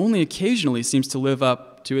 only occasionally seems to live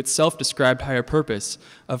up to its self-described higher purpose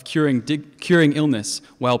of curing illness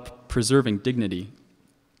while preserving dignity.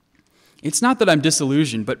 It's not that I'm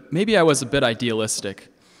disillusioned, but maybe I was a bit idealistic.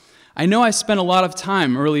 I know I spent a lot of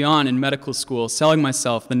time early on in medical school selling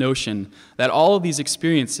myself the notion that all of these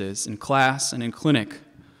experiences in class and in clinic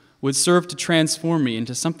would serve to transform me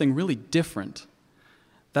into something really different,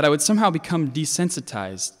 that I would somehow become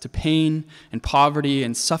desensitized to pain and poverty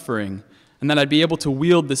and suffering, and that I'd be able to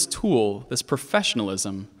wield this tool, this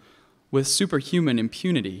professionalism, with superhuman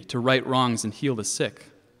impunity to right wrongs and heal the sick.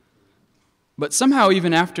 But somehow,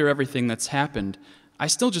 even after everything that's happened, I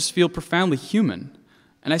still just feel profoundly human,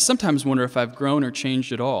 and I sometimes wonder if I've grown or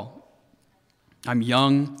changed at all. I'm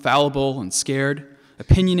young, fallible, and scared,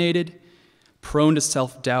 opinionated, prone to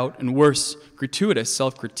self-doubt, and worse, gratuitous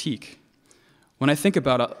self-critique. When I think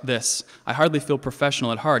about this, I hardly feel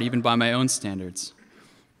professional at heart, even by my own standards.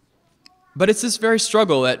 But it's this very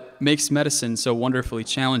struggle that makes medicine so wonderfully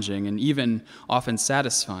challenging and even often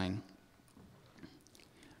satisfying.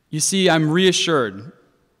 You see, I'm reassured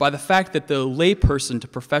by the fact that the layperson to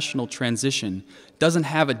professional transition doesn't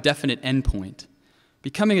have a definite endpoint.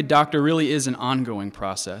 Becoming a doctor really is an ongoing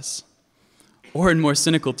process. Or in more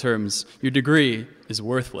cynical terms, your degree is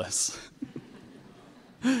worthless.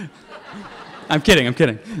 I'm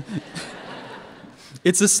kidding.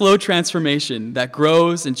 It's a slow transformation that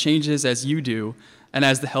grows and changes as you do and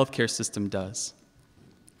as the healthcare system does.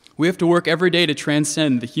 We have to work every day to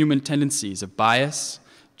transcend the human tendencies of bias,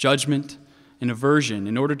 judgment, and aversion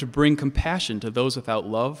in order to bring compassion to those without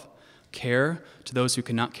love, care to those who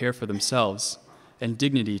cannot care for themselves, and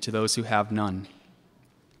dignity to those who have none.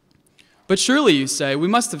 But surely, you say, we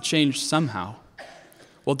must have changed somehow.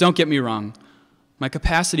 Well, don't get me wrong. My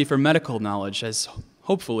capacity for medical knowledge has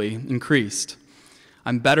hopefully increased.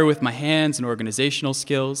 I'm better with my hands and organizational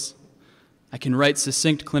skills. I can write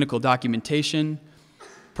succinct clinical documentation,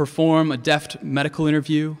 perform a deft medical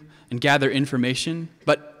interview, and gather information,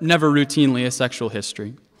 but never routinely a sexual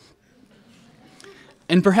history.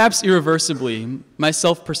 And perhaps irreversibly, my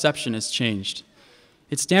self-perception has changed.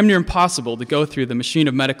 It's damn near impossible to go through the machine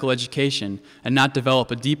of medical education and not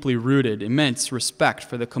develop a deeply rooted, immense respect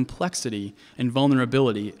for the complexity and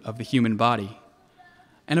vulnerability of the human body.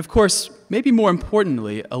 And of course, maybe more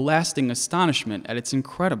importantly, a lasting astonishment at its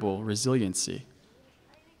incredible resiliency.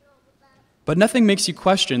 But nothing makes you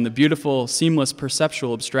question the beautiful, seamless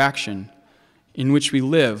perceptual abstraction in which we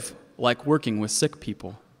live, like working with sick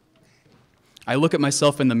people. I look at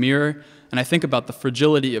myself in the mirror and I think about the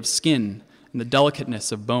fragility of skin and the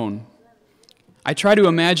delicateness of bone. I try to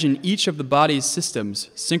imagine each of the body's systems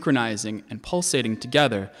synchronizing and pulsating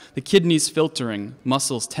together, the kidneys filtering,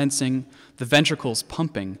 muscles tensing, the ventricles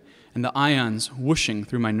pumping, and the ions whooshing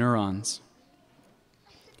through my neurons.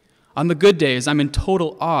 On the good days, I'm in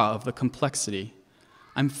total awe of the complexity.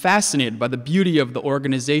 I'm fascinated by the beauty of the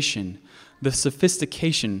organization, the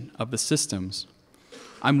sophistication of the systems.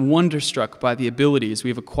 I'm wonderstruck by the abilities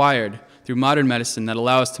we've acquired through modern medicine that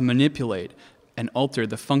allow us to manipulate and alter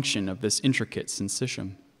the function of this intricate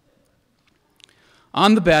syncytium.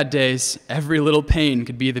 On the bad days, every little pain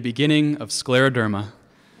could be the beginning of scleroderma.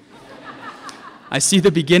 I see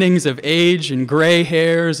the beginnings of age and gray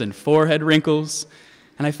hairs and forehead wrinkles,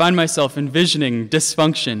 and I find myself envisioning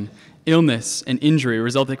dysfunction, illness, and injury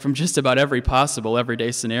resulting from just about every possible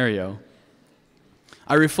everyday scenario.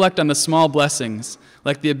 I reflect on the small blessings,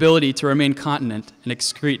 like the ability to remain continent and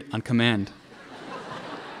excrete on command.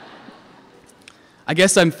 I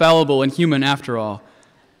guess I'm fallible and human after all,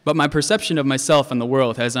 but my perception of myself and the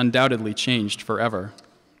world has undoubtedly changed forever.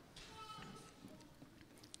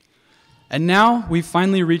 And now we've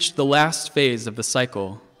finally reached the last phase of the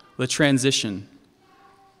cycle, the transition.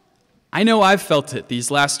 I know I've felt it these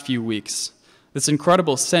last few weeks, this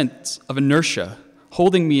incredible sense of inertia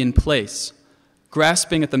holding me in place,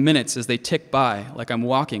 grasping at the minutes as they tick by like I'm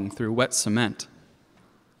walking through wet cement.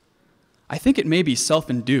 I think it may be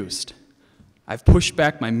self-induced. I've pushed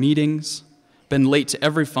back my meetings, been late to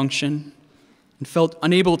every function, and felt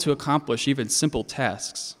unable to accomplish even simple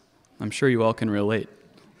tasks. I'm sure you all can relate.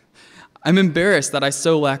 I'm embarrassed that I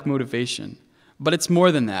so lack motivation, but it's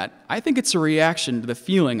more than that. I think it's a reaction to the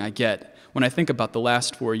feeling I get when I think about the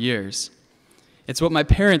last 4 years. It's what my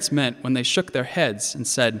parents meant when they shook their heads and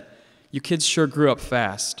said, "You kids sure grew up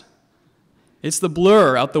fast." It's the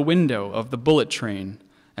blur out the window of the bullet train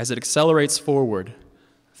as it accelerates forward,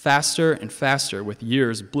 faster and faster with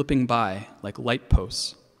years blipping by like light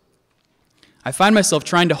posts. I find myself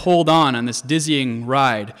trying to hold on this dizzying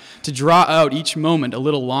ride, to draw out each moment a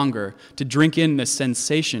little longer, to drink in the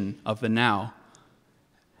sensation of the now.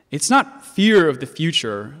 It's not fear of the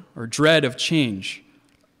future or dread of change,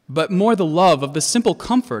 but more the love of the simple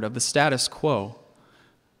comfort of the status quo,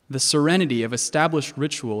 the serenity of established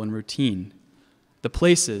ritual and routine, the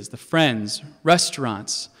places, the friends,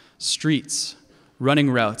 restaurants, streets,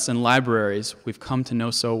 running routes, and libraries we've come to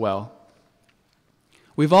know so well.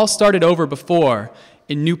 We've all started over before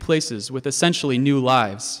in new places with essentially new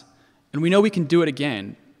lives, and we know we can do it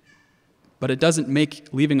again, but it doesn't make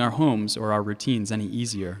leaving our homes or our routines any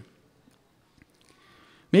easier.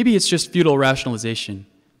 Maybe it's just futile rationalization,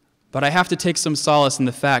 but I have to take some solace in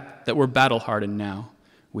the fact that we're battle-hardened now.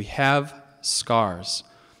 We have scars,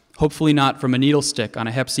 hopefully not from a needle stick on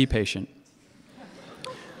a Hep C patient.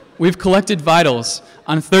 We've collected vitals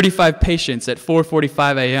on 35 patients at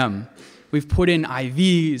 4:45 a.m., We've put in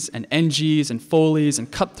IVs and NGs and Foleys and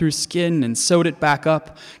cut through skin and sewed it back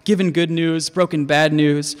up, given good news, broken bad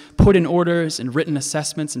news, put in orders and written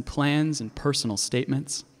assessments and plans and personal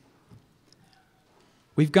statements.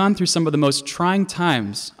 We've gone through some of the most trying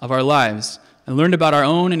times of our lives and learned about our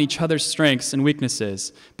own and each other's strengths and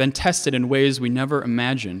weaknesses, been tested in ways we never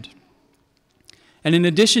imagined. And in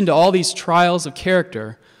addition to all these trials of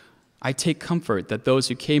character, I take comfort that those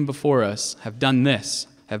who came before us have done this,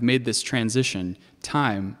 have made this transition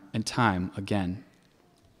time and time again.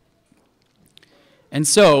 And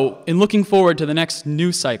so, in looking forward to the next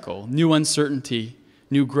new cycle, new uncertainty,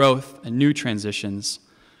 new growth, and new transitions,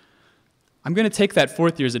 I'm going to take that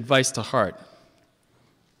fourth year's advice to heart.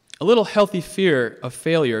 A little healthy fear of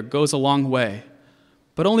failure goes a long way,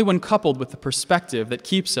 but only when coupled with the perspective that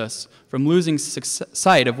keeps us from losing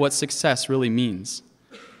sight of what success really means.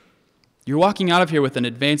 You're walking out of here with an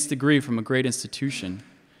advanced degree from a great institution,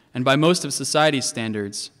 and by most of society's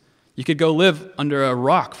standards, you could go live under a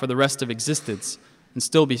rock for the rest of existence and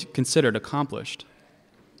still be considered accomplished.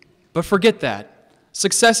 But forget that.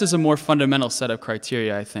 Success is a more fundamental set of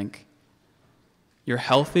criteria, I think. You're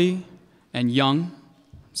healthy and young,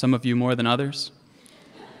 some of you more than others.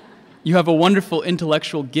 You have a wonderful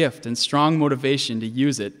intellectual gift and strong motivation to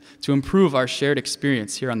use it to improve our shared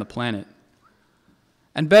experience here on the planet.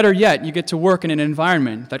 And better yet, you get to work in an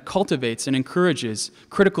environment that cultivates and encourages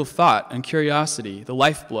critical thought and curiosity, the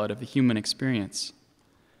lifeblood of the human experience.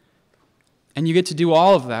 And you get to do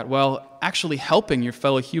all of that while actually helping your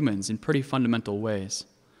fellow humans in pretty fundamental ways.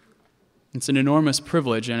 It's an enormous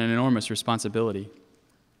privilege and an enormous responsibility.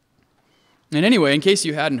 And anyway, in case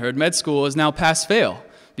you hadn't heard, med school is now pass-fail,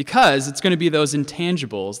 because it's going to be those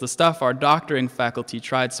intangibles, the stuff our doctoring faculty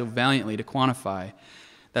tried so valiantly to quantify,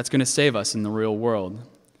 that's going to save us in the real world.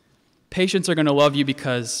 Patients are going to love you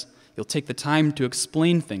because you'll take the time to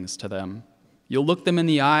explain things to them. You'll look them in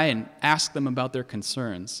the eye and ask them about their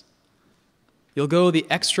concerns. You'll go the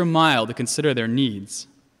extra mile to consider their needs.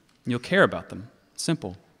 You'll care about them.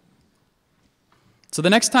 Simple. So the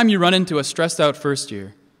next time you run into a stressed-out first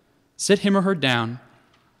year, sit him or her down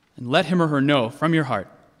and let him or her know from your heart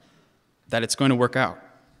that it's going to work out.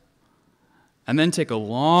 And then take a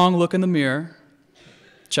long look in the mirror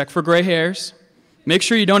check for gray hairs, make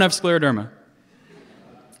sure you don't have scleroderma,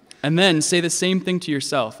 and then say the same thing to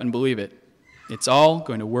yourself and believe it. It's all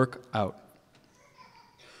going to work out.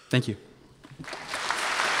 Thank you.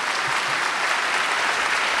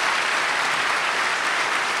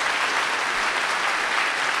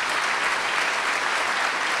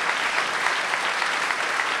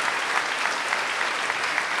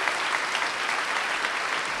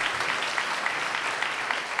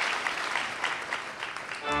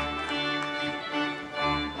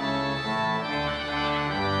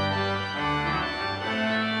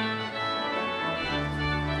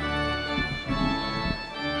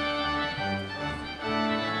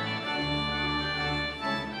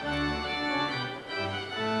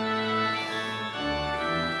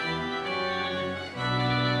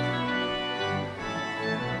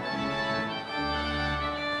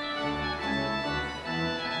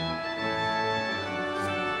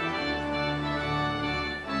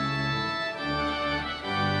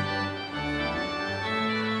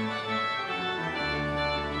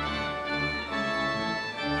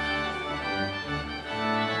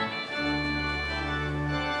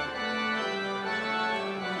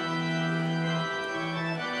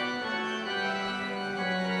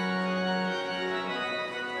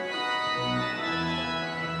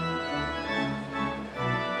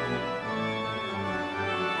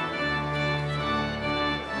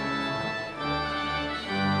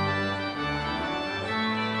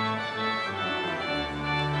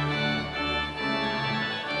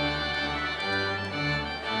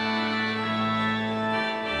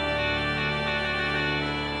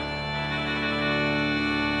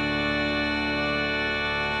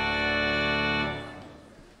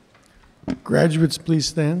 Graduates, please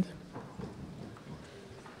stand.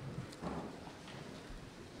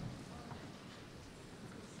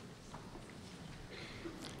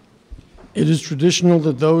 It is traditional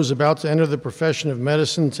that those about to enter the profession of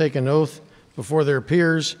medicine take an oath before their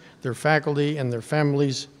peers, their faculty, and their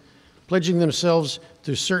families, pledging themselves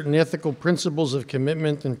to certain ethical principles of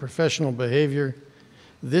commitment and professional behavior.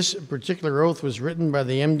 This particular oath was written by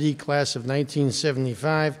the MD class of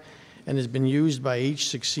 1975 and has been used by each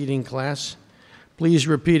succeeding class. Please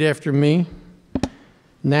repeat after me.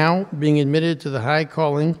 Now, being admitted to the high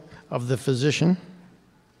calling of the physician,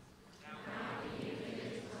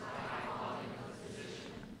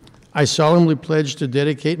 I solemnly pledge to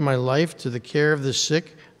dedicate my life to the care of the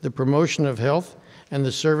sick, the promotion of health, and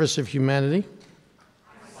the service of humanity.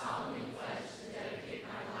 I solemnly pledge to dedicate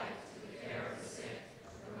my life to the care of the sick,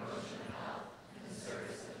 the promotion of health, and the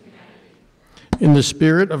service of humanity. In the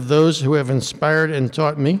spirit of those who have inspired and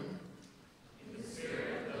taught me,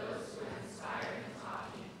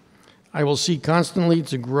 I will seek constantly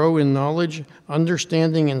to grow in knowledge,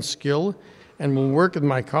 understanding, and skill, and will work with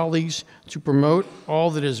my colleagues to promote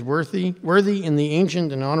all that is worthy in the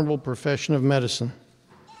ancient and honorable profession of medicine.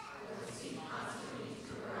 I will seek constantly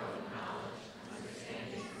to grow in knowledge,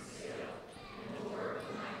 understanding, and skill, and will work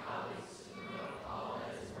with my colleagues to promote all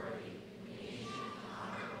that is worthy in the ancient and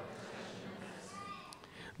honorable profession of medicine.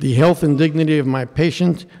 The health and dignity of my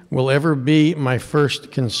patient will ever be my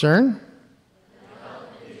first concern.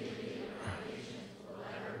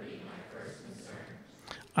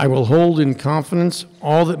 I will hold in confidence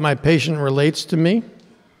all that my patient relates to me.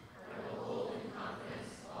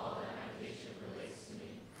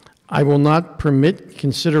 I will not permit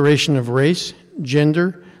consideration of race,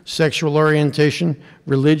 gender, sexual orientation,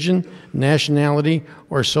 religion, nationality,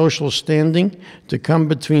 or social standing to come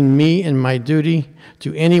between me and my duty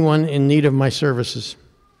to anyone in need of my services.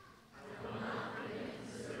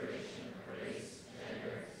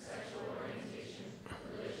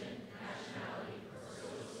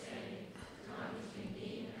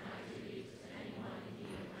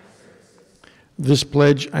 This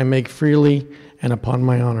pledge I make freely and upon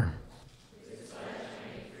my honor.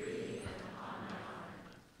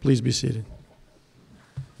 Please be seated.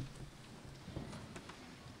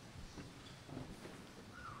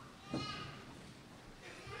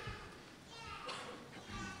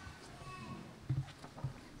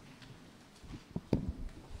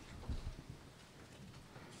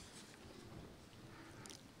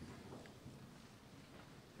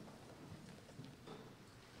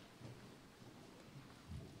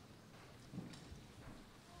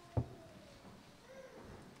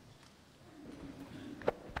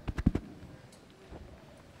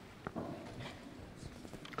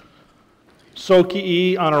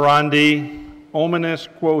 Socii honorandi, hominis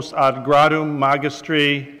quos ad gradum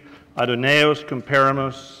magistri adoneos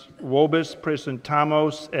comperimus, vobis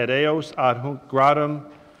presentamos et eos ad hunc gradum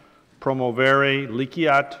promovere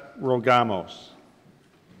liciat rogamos.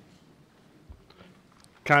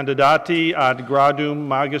 Candidati ad gradum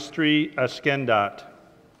magistri ascendat.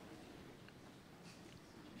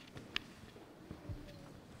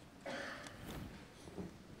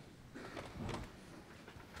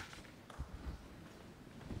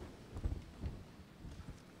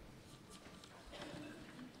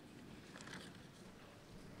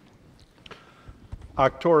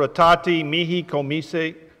 Actoratati mihi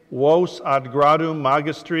comise vos ad gradum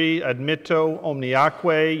magistri admitto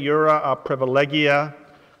omniaque jura a privilegia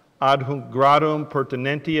ad hunc gradum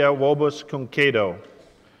pertinentia vobis concedo.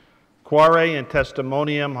 Quare in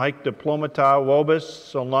testimonium haec diplomata vobis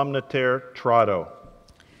solemniter trado.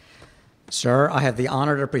 Sir, I have the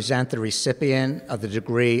honor to present the recipient of the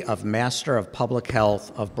degree of Master of Public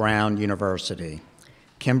Health of Brown University,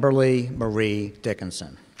 Kimberly Marie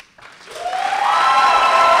Dickinson.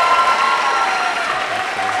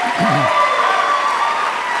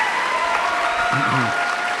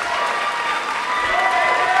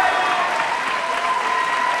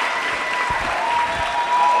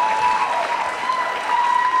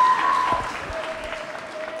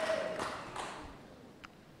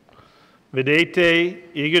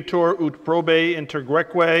 Videte igitur ut probe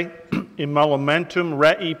intergreque emolumentum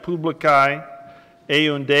rei publicae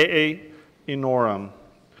eundee inorum,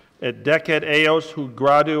 et decet eos hud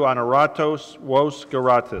gradu honoratos vos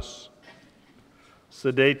gratis.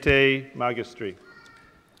 Sedete magistri.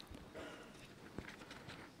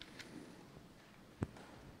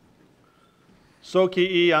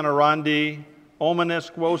 Socii honorandi omnes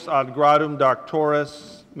quos ad gradum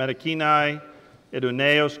doctoris medicinae et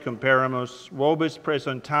uneos comparamus vobis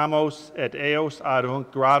presentamos et eos ad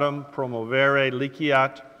hunc gradum promovere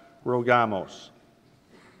liciat rogamos.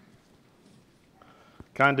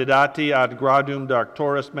 Candidati ad gradum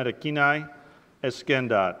doctoris medicinae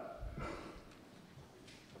escendat.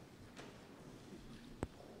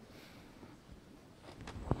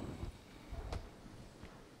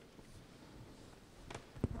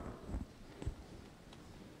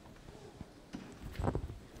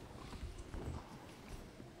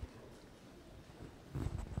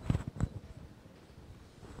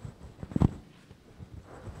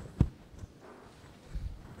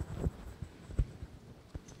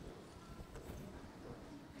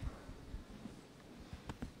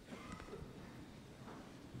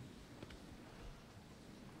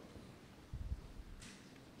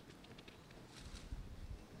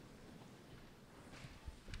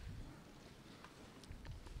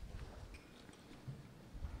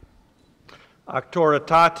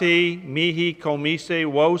 Actoratati mihi comise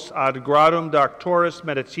vos ad gradum doctoris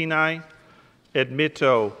medicinae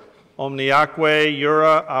admitto omniaque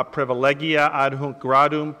jura a privilegia ad hunc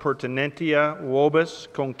gradum pertinentia vobis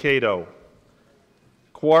concedo.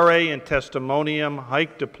 Quare in testimonium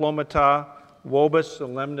haec diplomata vobis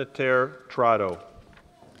solemniter trado.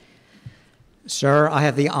 Sir, I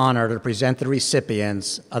have the honor to present the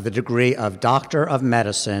recipients of the degree of Doctor of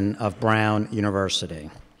Medicine of Brown University.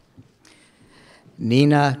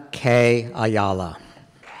 Nina K. Ayala.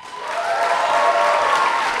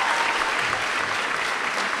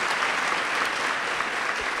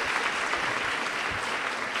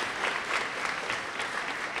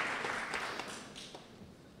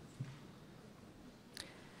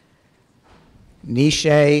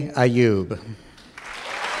 Nishe Ayub.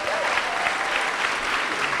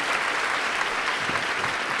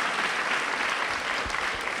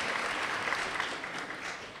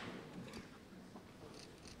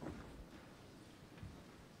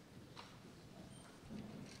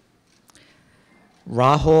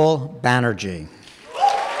 Rahul Banerjee.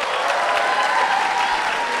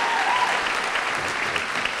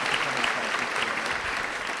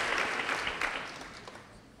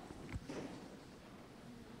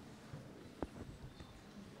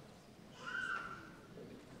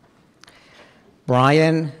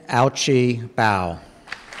 Brian Auchi Bao.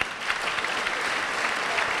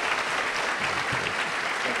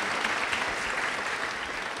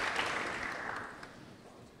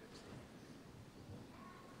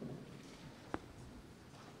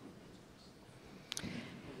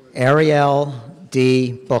 Ariel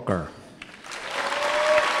D. Booker.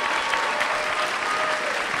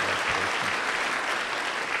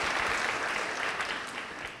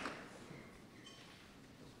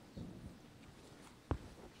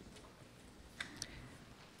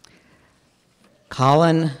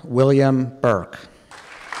 Colin William Burke.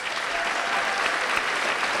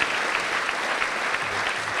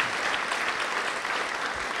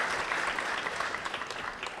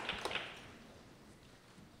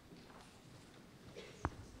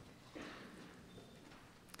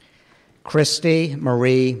 Christy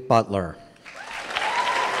Marie Butler.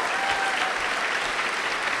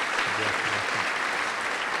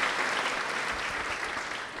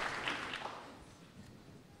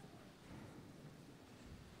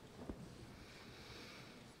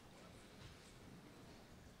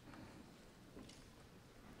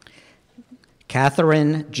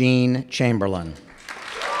 Catherine Jean Chamberlain.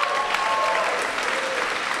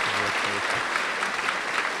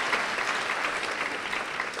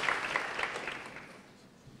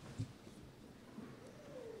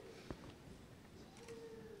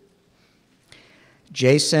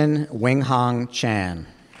 Jason Winghong Chan.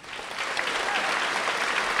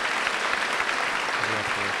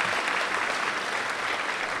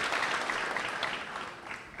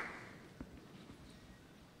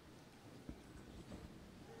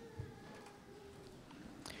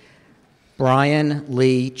 Brian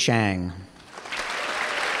Lee Chang.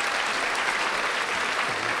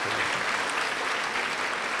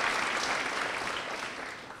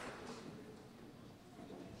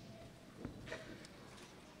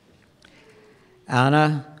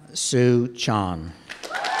 Anna Sue Chan.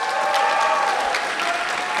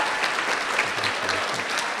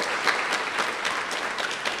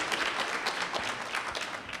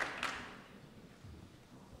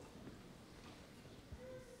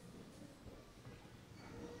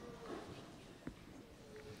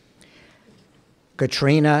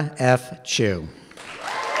 Katrina F. Chu.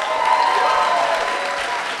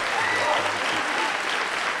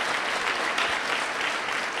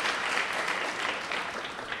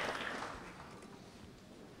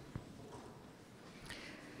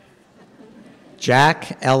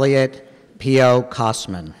 Jack Elliott Pio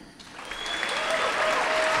Kosman.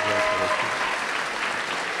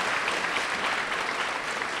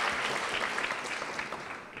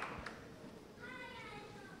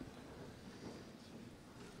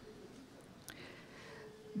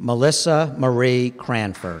 Melissa Marie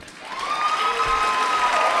Cranford.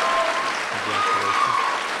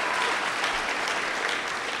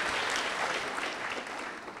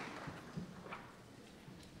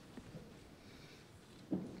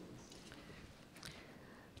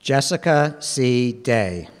 Jessica C.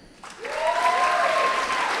 Day.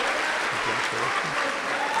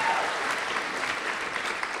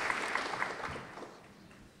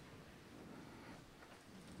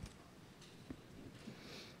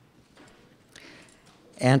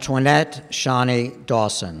 Antoinette Shawnee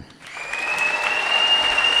Dawson.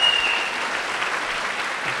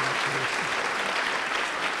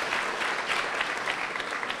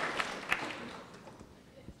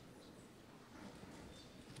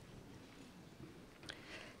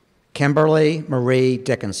 Kimberly Marie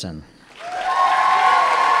Dickinson.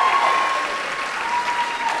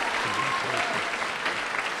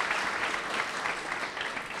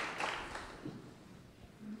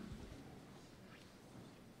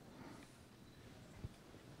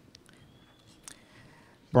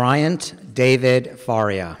 Bryant David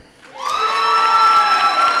Faria.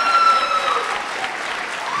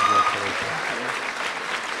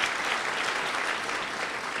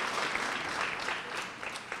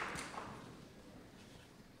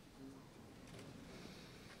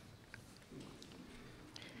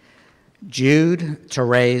 Jude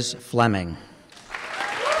Therese Fleming.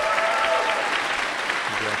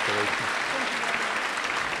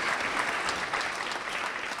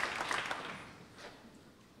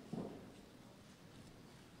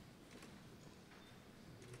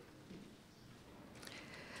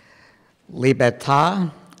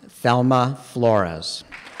 Libeta Thelma Flores.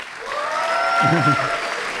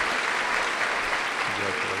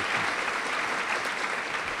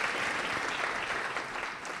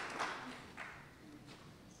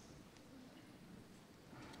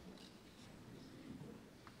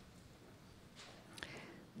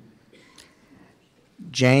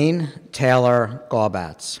 Jane Taylor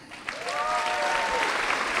Gaubatz.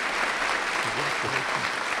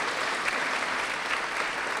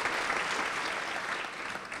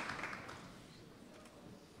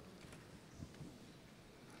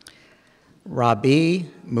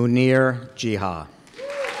 Rabi Munir Jiha.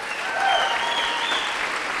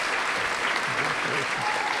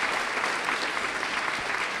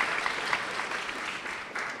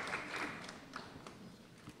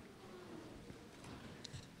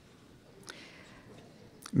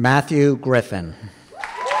 Matthew Griffin.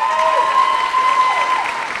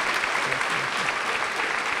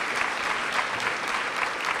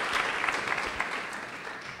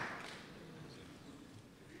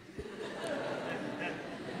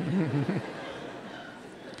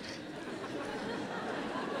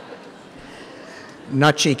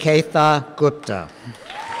 Nachiketha Gupta.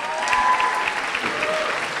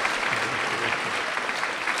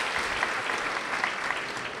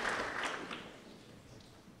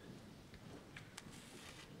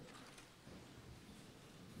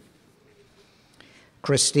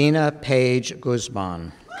 Christina Page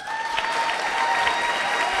Guzman.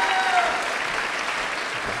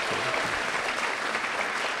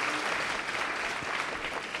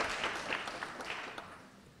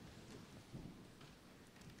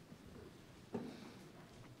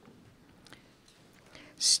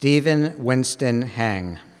 Stephen Winston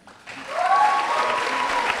Hang.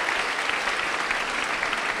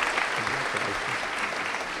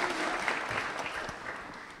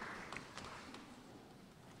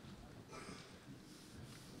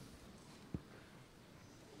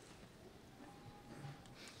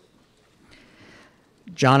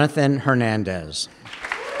 Jonathan Hernandez.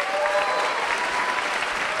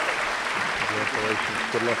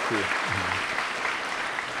 Congratulations. Good luck to you.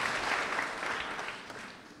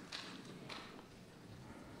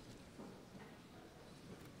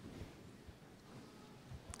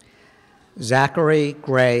 Zachary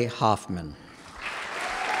Gray Hoffman.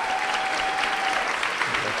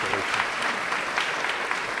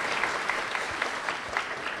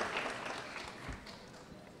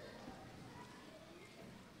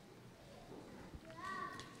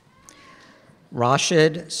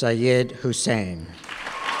 Rashid Sayed Hussein.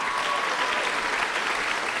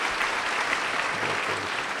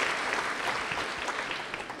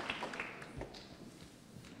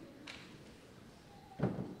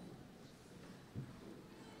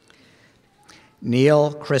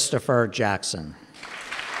 Neil Christopher Jackson.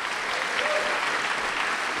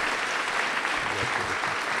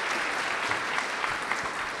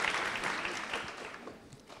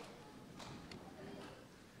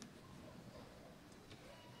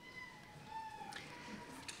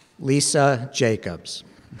 Lisa Jacobs.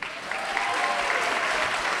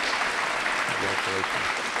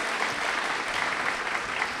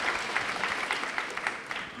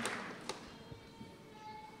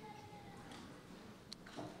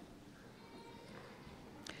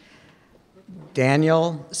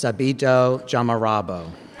 Daniel Sabito Jamarabo.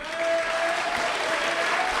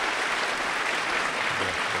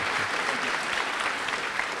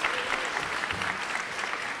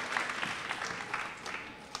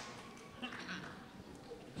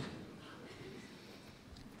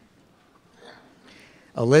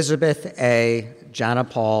 Elizabeth A.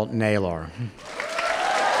 Janapal Naylor.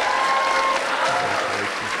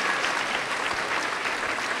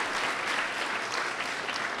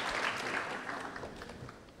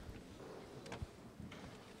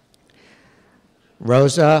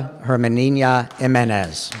 Rosa Herminina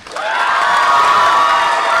Jimenez.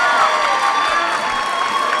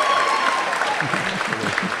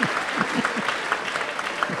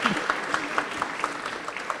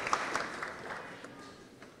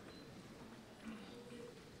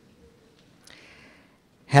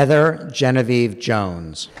 Heather Genevieve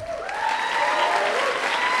Jones.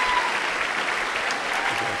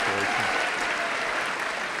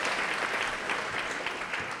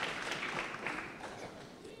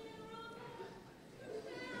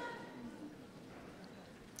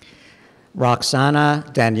 Roxana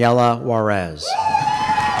Daniela Juarez.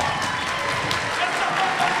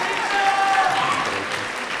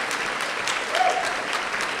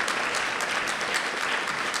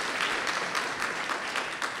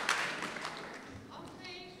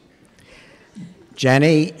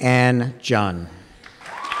 Jenny Ann Junn.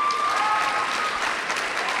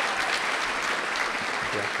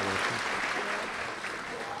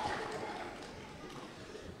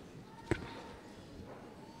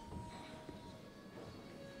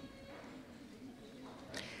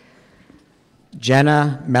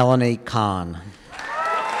 Jenna Melanie Kahn.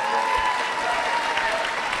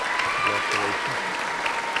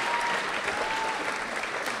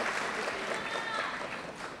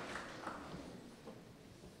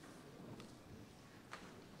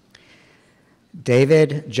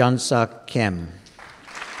 David Junsuk Kim.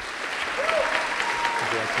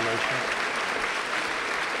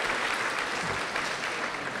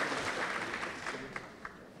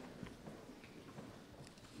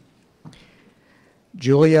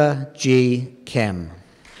 Julia G. Kim.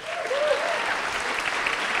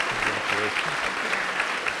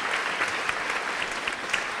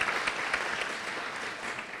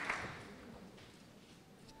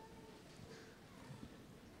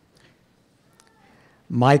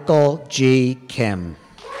 Michael G. Kim.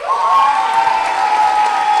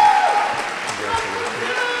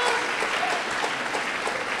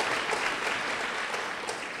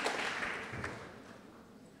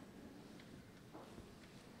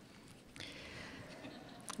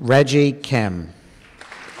 Reggie Kim.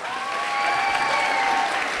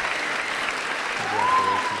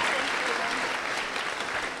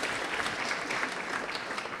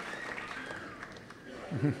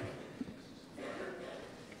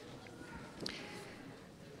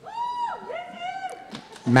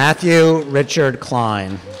 Matthew Richard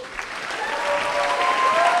Klein.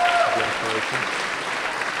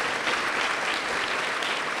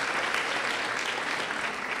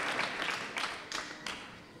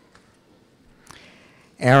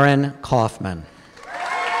 Aaron Kaufman.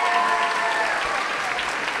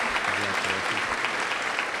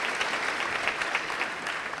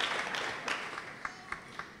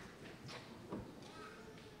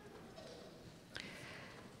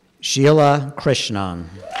 Sheila Krishnan.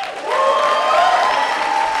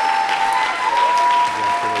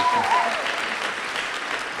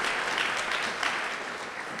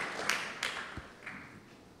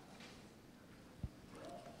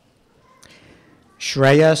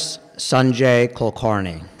 Shreyas Sanjay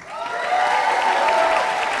Kulkarni.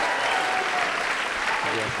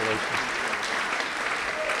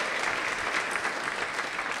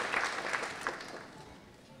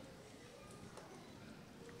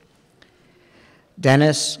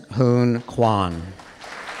 Dennis Hoon Kwan.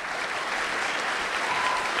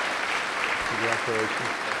 Congratulations.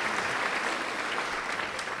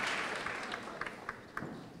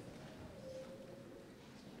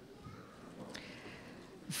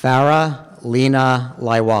 Farah Lena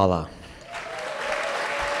Laiwala.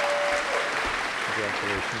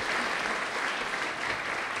 Congratulations.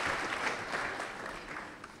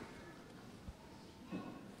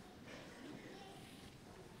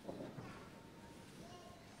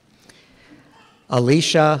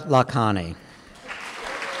 Alicia Lakhani.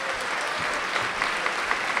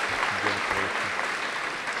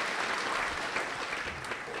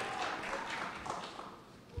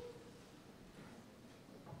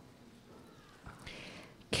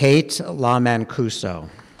 Kate Lamancuso.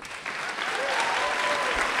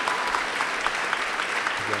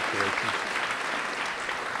 Congratulations.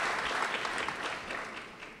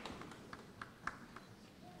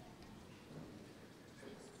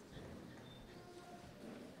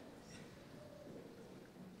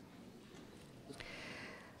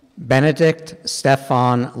 Benedict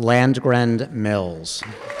Stefan Landgren Mills.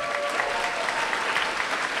 Congratulations.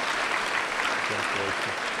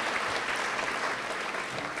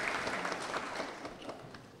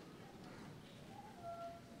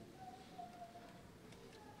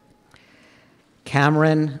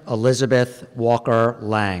 Cameron Elizabeth Walker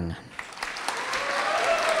Lang.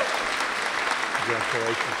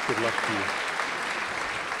 Congratulations. Good luck to you.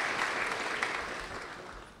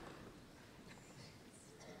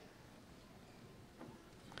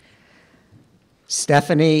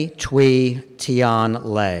 Stephanie Twee Tian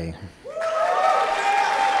Lay.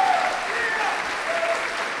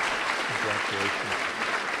 Congratulations.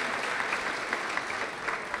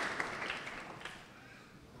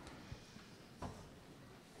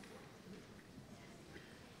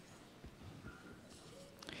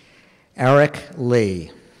 Eric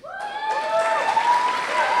Lee.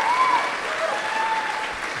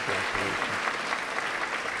 Congratulations.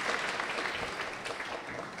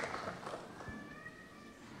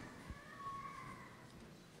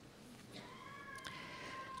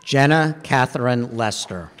 Jenna Catherine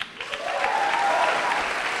Lester.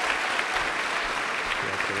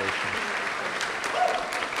 Congratulations.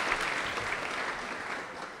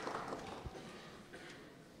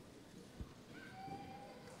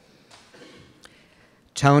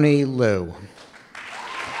 Tony Liu.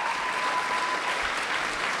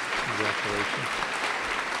 Congratulations.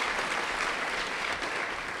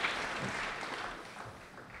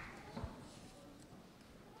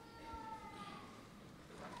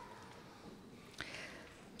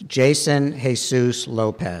 Jason Jesus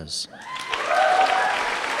Lopez.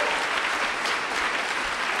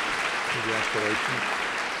 Congratulations.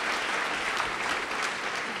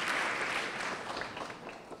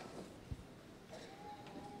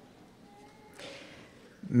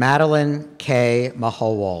 Madeline K.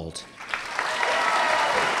 Mahowald.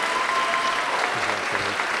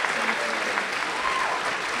 Congratulations.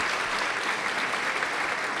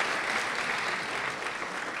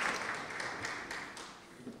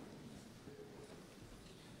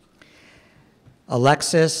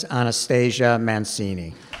 Alexis Anastasia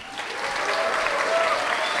Mancini.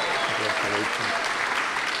 Congratulations.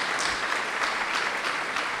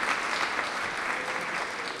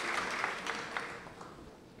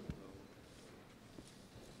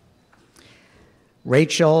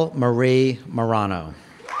 Rachel Marie Morano.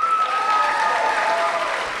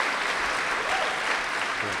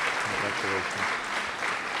 Congratulations.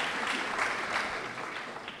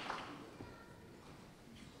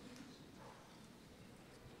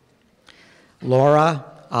 Laura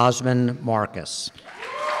Osmond Marcus.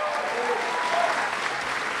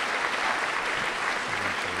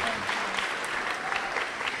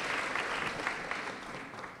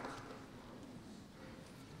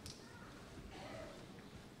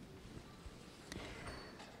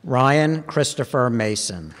 Ryan Christopher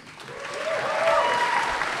Mason.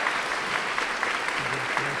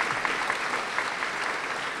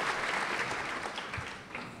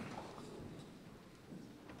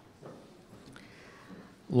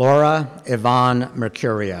 Laura Yvonne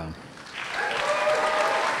Mercurio.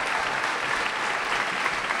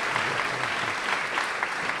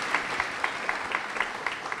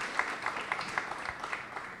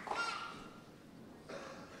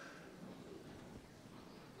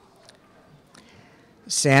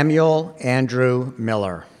 Samuel Andrew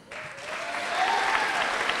Miller.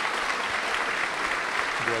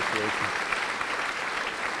 Congratulations.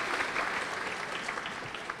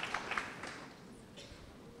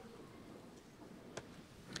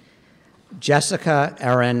 Jessica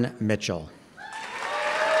Erin Mitchell.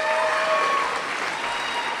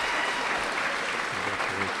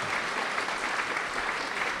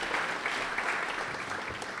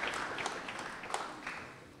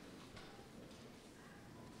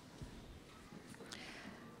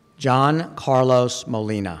 John Carlos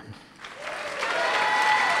Molina.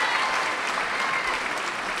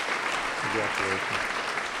 Congratulations.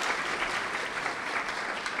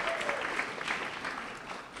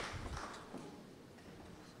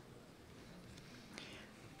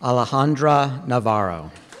 Alejandra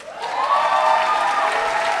Navarro.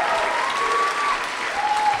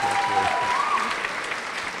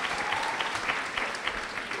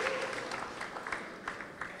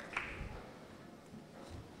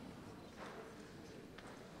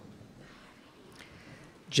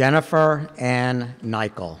 Jennifer Ann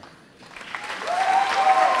Nichol.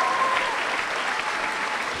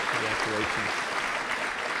 Congratulations.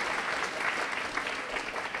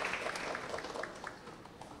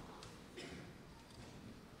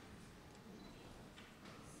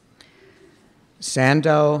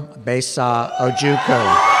 Sando Besa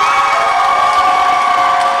Ojukwu.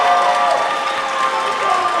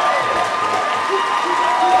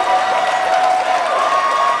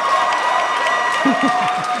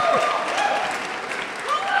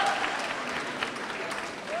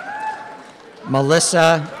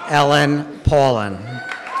 Melissa Ellen Paulin.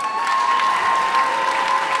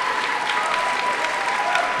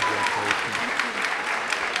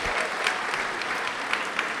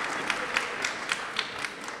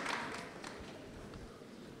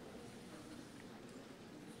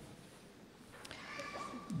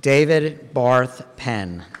 David Barth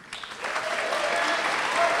Penn.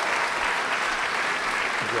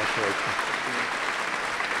 Congratulations.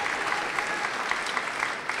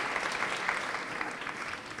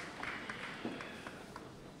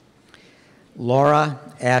 Laura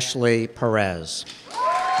Ashley Perez.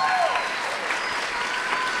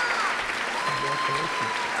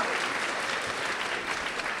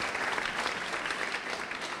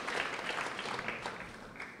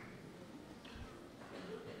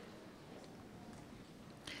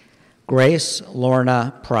 Grace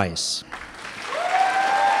Lorna Price.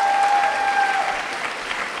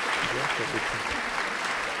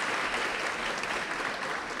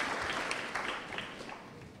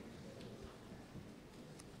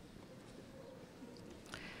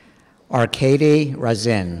 Arcady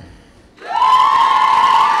Razin.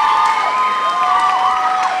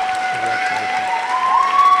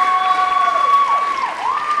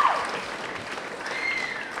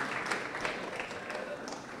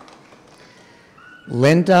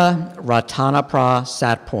 Linda Ratanapra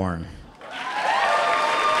Satporn.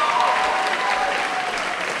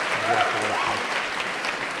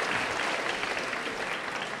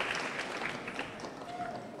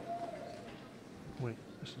 Wait,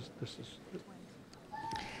 this is.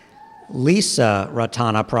 Lisa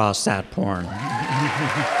Ratanapra Satporn.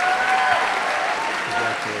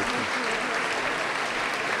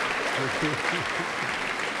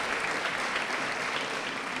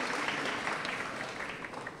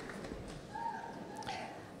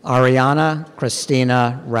 Ariana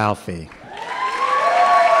Christina Ralphie.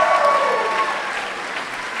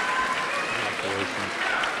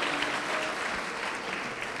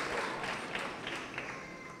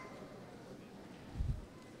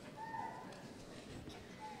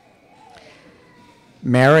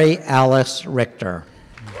 Mary Alice Richter.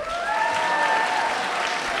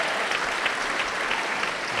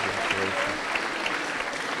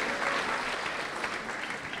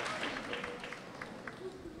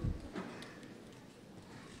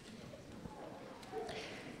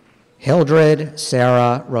 Hildred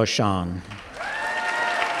Sarah Roshan.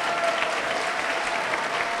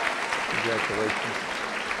 Congratulations.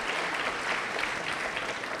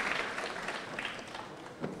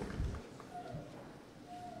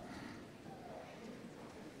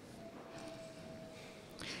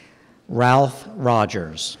 Ralph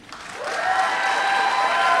Rogers.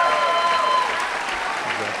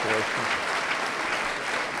 Congratulations.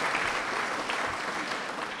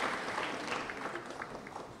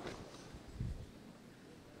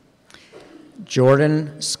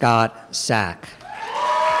 Jordan Scott Sack.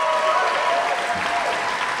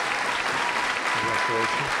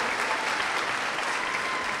 Congratulations.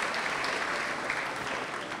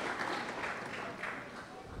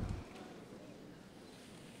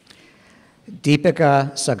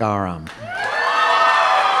 Deepika Sagaram.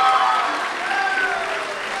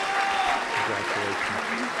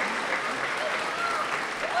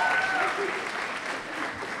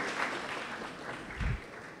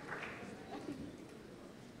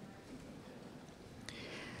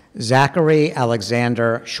 Zachary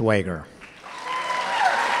Alexander Schwager.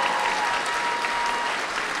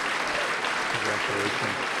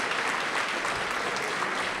 Congratulations.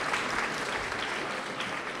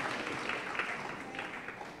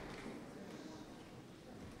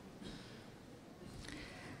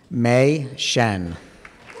 Mei Shen.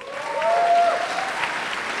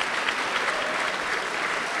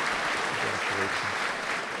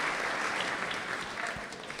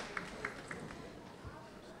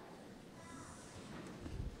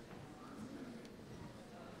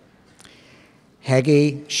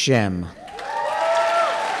 Hegi Shim.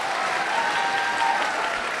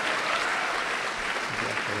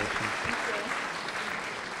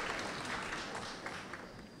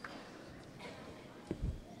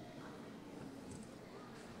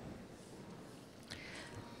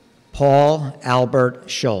 Paul Albert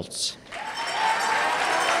Schultz.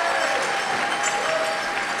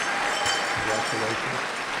 Congratulations.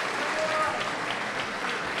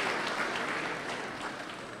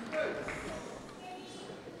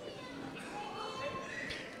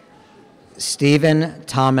 Stephen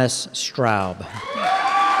Thomas Straub. Congratulations.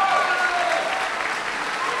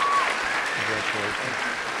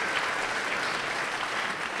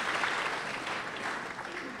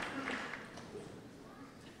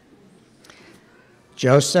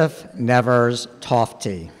 Joseph Nevers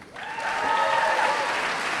Tofty.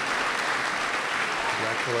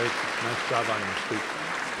 Congratulations. Nice job on your speech.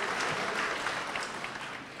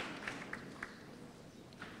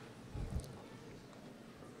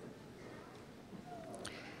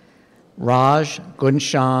 Raj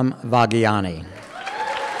Gunsham Vagiani.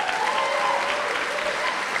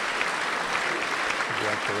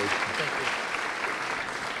 Congratulations.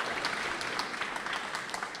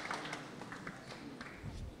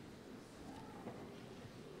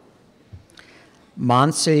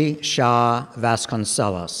 Mansi Shah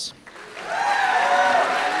Vasconcelos.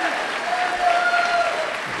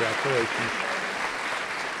 Congratulations.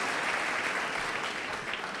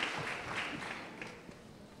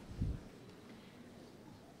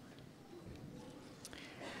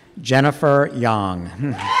 Jennifer Young.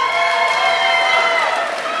 Congratulations.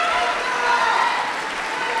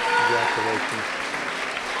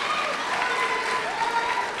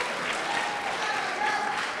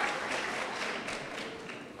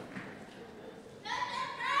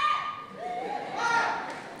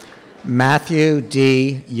 Matthew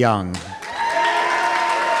D. Young.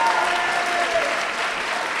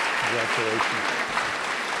 Congratulations.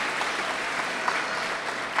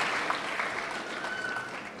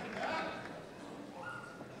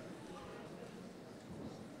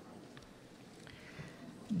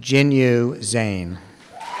 Jinyu Zane.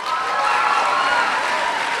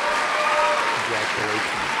 Congratulations.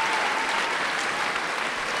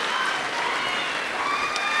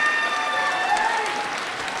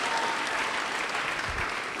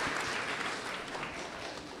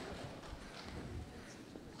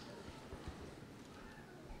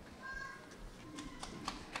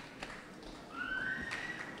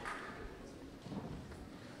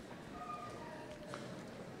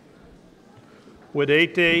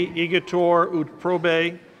 Videte igitur ut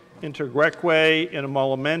probe inter Greque in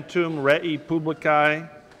emolumentum rei publicae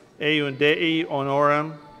eiun Dei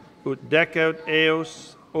honorem ut decet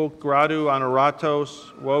eos hoc gradu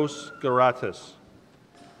honoratos vos gratis.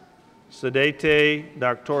 Sedete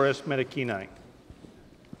doctores medicinae.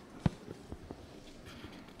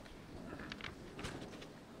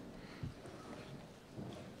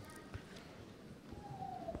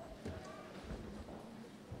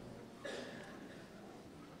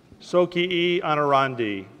 Socii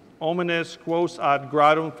honorandi, omnes quos ad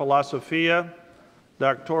gradum philosophia,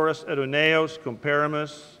 doctoris idoneos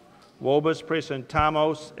comperimus, vobis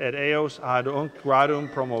presentamos et eos ad unc gradum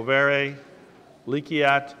promovere,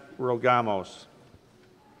 liciat rogamos.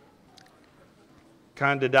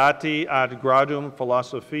 Candidati ad gradum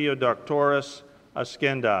philosophia doctoris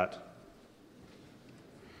ascendat.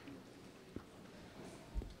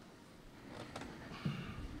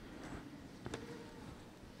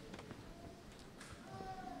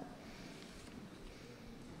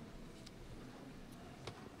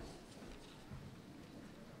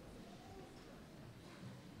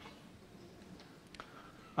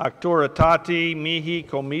 Actoratati mihi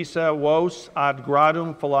commissa vos ad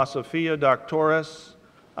gradum philosophia doctoris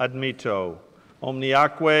admitto.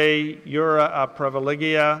 Omniaque jura a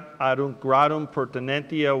privilegia ad gradum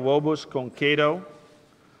pertinentia vobis concedo.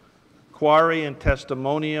 Quare in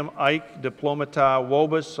testimonium aec diplomata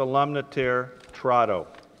vobis solemniter trado.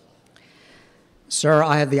 Sir,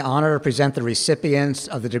 I have the honor to present the recipients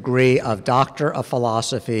of the degree of Doctor of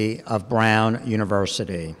Philosophy of Brown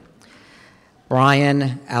University.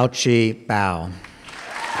 Brian Auchi Bao.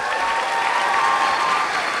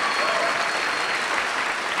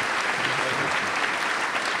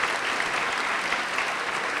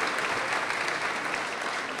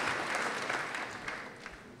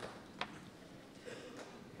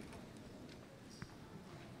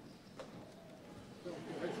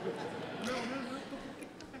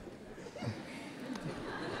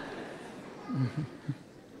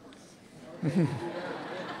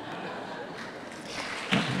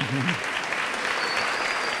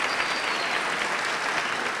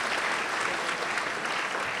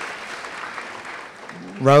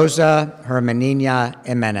 Rosa Herminina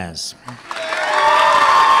Jimenez.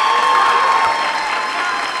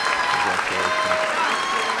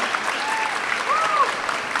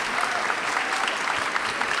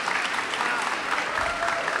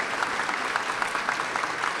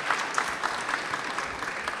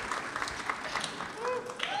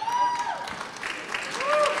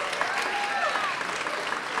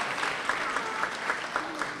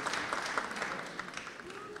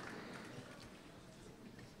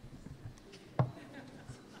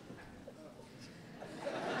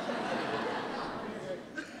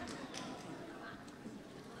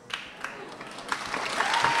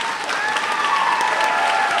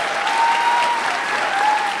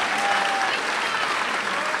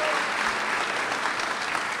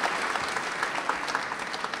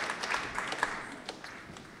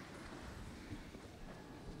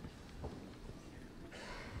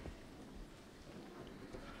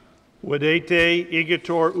 Videte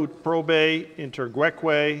igitur ut probe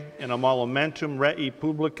intergeque in emolumentum rei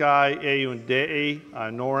publicae eiun Dei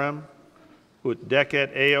honorem, ut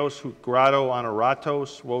decet eos ut grado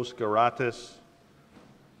honoratos vos gratis,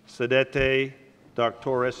 sedete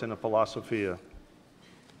doctores in philosophia.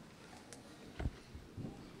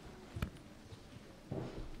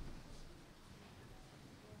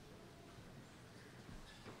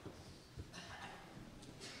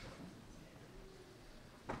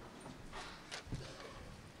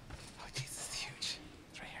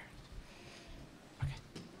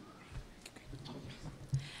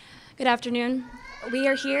 Good afternoon. We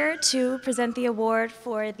are here to present the award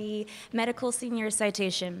for the Medical Senior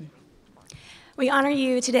Citation. We honor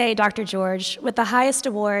you today, Dr. George, with the highest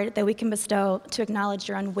award that we can bestow to acknowledge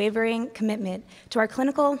your unwavering commitment to our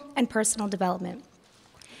clinical and personal development.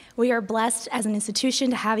 We are blessed as an institution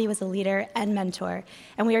to have you as a leader and mentor,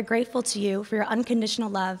 and we are grateful to you for your unconditional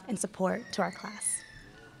love and support to our class.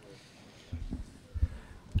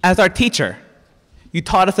 As our teacher, you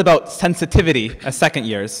taught us about sensitivity as second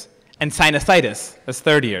years and sinusitis as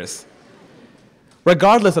third years.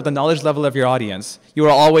 Regardless of the knowledge level of your audience, you are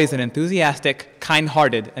always an enthusiastic,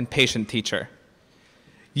 kind-hearted, and patient teacher.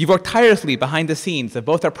 You've worked tirelessly behind the scenes of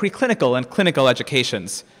both our preclinical and clinical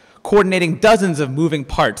educations, coordinating dozens of moving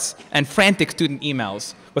parts and frantic student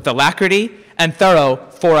emails with alacrity and thorough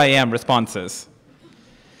 4 a.m. responses.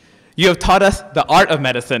 You have taught us the art of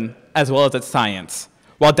medicine as well as its science,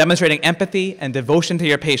 while demonstrating empathy and devotion to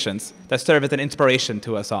your patients that serve as an inspiration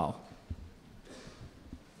to us all.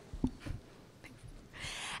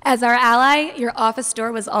 As our ally, your office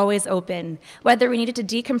door was always open, whether we needed to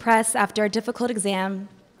decompress after a difficult exam,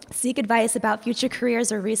 seek advice about future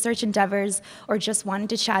careers or research endeavors, or just wanted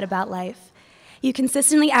to chat about life. You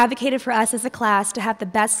consistently advocated for us as a class to have the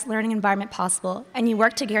best learning environment possible, and you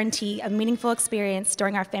worked to guarantee a meaningful experience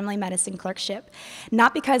during our family medicine clerkship,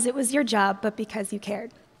 not because it was your job, but because you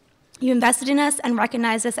cared. You invested in us and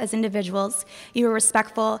recognized us as individuals. You were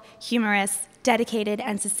respectful, humorous, dedicated,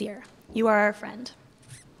 and sincere. You are our friend.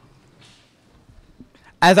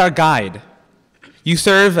 As our guide, you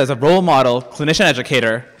serve as a role model, clinician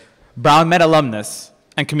educator, Brown Med alumnus,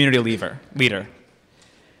 and community leader.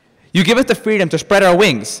 You give us the freedom to spread our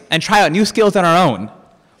wings and try out new skills on our own,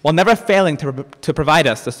 while never failing to provide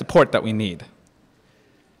us the support that we need.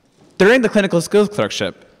 During the clinical skills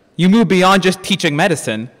clerkship, you moved beyond just teaching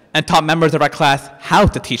medicine and taught members of our class how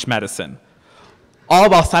to teach medicine, all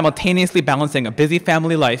while simultaneously balancing a busy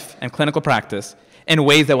family life and clinical practice in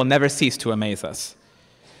ways that will never cease to amaze us.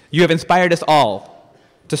 You have inspired us all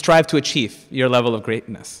to strive to achieve your level of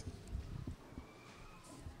greatness.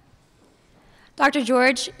 Dr.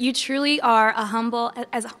 George, you truly are humble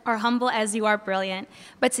as you are brilliant.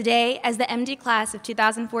 But today, as the MD class of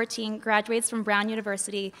 2014 graduates from Brown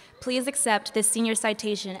University, please accept this senior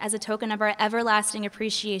citation as a token of our everlasting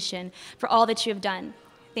appreciation for all that you have done.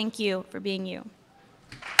 Thank you for being you.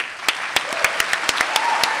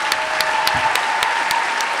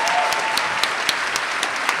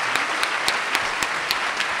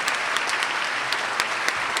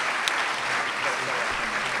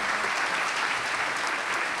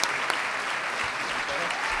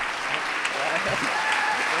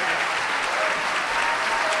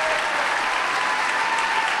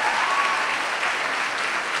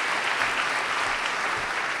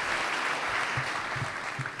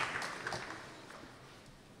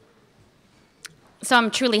 So I'm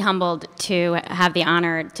truly humbled to have the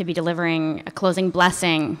honor to be delivering a closing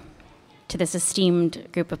blessing to this esteemed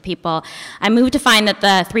group of people. I'm moved to find that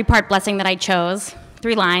the three-part blessing that I chose,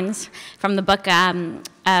 3 lines from the book of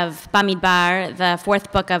Bamidbar, the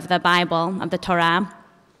 4th book of the Bible, of the Torah,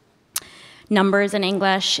 Numbers in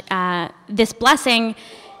English. This blessing,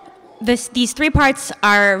 these 3 parts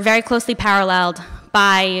are very closely paralleled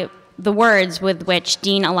by the words with which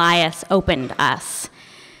Dean Elias opened us.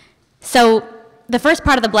 So the first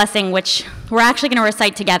part of the blessing, which we're actually going to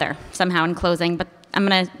recite together somehow in closing, but I'm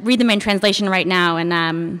going to read them in translation right now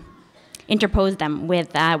and interpose them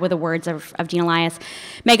with the words of Dean Elias.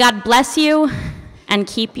 May God bless you and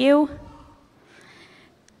keep you.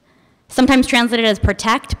 Sometimes translated as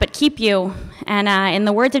protect, but keep you. And in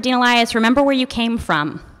the words of Dean Elias, remember where you came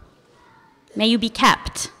from. May you be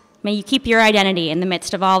kept. May you keep your identity in the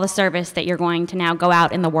midst of all the service that you're going to now go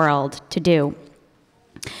out in the world to do.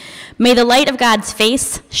 May the light of God's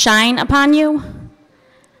face shine upon you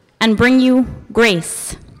and bring you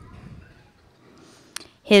grace.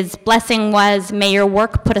 His blessing was, may your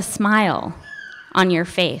work put a smile on your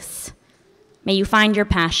face. May you find your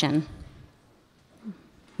passion.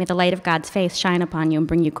 May the light of God's face shine upon you and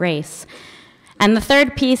bring you grace. And the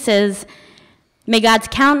third piece is, may God's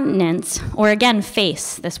countenance, or again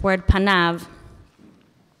face, this word panav,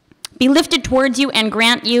 be lifted towards you and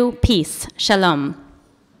grant you peace, shalom.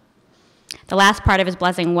 The last part of his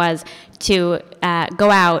blessing was to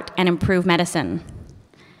go out and improve medicine,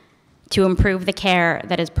 to improve the care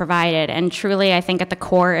that is provided. And truly, I think at the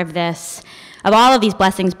core of this, of all of these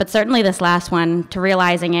blessings, but certainly this last one, to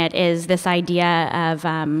realizing it, is this idea of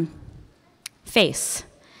face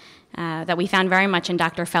that we found very much in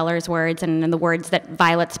Dr. Feller's words and in the words that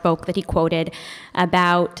Violet spoke that he quoted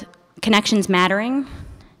about connections mattering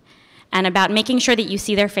and about making sure that you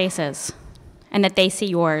see their faces and that they see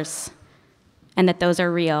yours, and that those are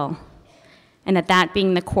real, and that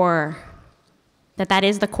being the core, that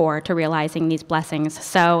is the core to realizing these blessings.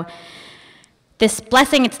 So this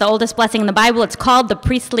blessing, it's the oldest blessing in the Bible. It's called the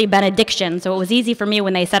priestly benediction. So it was easy for me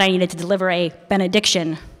when they said I needed to deliver a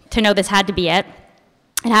benediction to know this had to be it.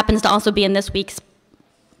 It happens to also be in this week's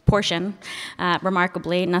portion,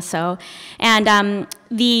 remarkably, not so. And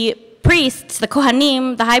the priests, the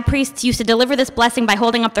Kohanim, the high priests, used to deliver this blessing by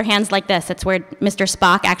holding up their hands like this. It's where Mr.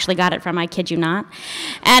 Spock actually got it from, I kid you not.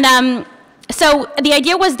 And so the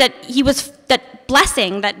idea was that that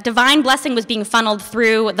blessing, that divine blessing was being funneled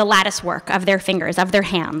through the lattice work of their fingers, of their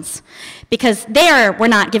hands. Because they were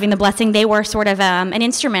not giving the blessing, they were sort of an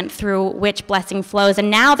instrument through which blessing flows. And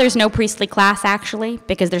now there's no priestly class, actually,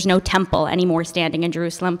 because there's no temple anymore standing in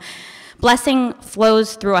Jerusalem. Blessing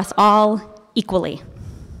flows through us all equally.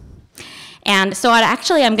 And so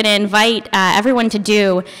I'm going to invite everyone to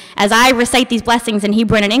do, as I recite these blessings in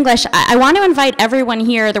Hebrew and in English, I want to invite everyone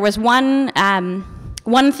here. There was one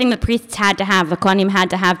thing the priests had to have, the Kohanim had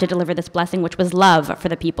to have to deliver this blessing, which was love for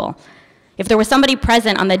the people. If there was somebody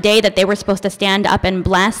present on the day that they were supposed to stand up and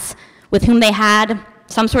bless, with whom they had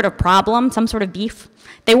some sort of problem, some sort of beef,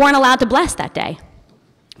 they weren't allowed to bless that day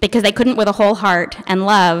because they couldn't with a whole heart and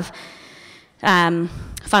love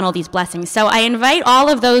funnel these blessings. So I invite all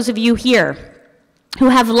of those of you here who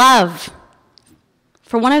have love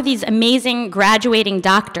for one of these amazing graduating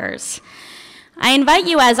doctors. I invite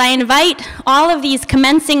you, as I invite all of these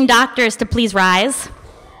commencing doctors, to please rise.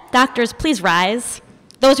 Doctors, please rise.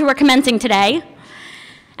 Those who are commencing today.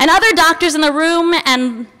 And other doctors in the room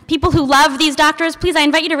and people who love these doctors, please, I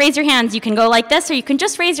invite you to raise your hands. You can go like this, or you can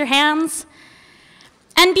just raise your hands.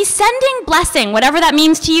 And be sending blessing, whatever that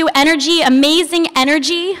means to you, energy, amazing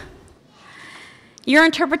energy. Your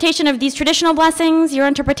interpretation of these traditional blessings, your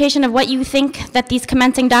interpretation of what you think that these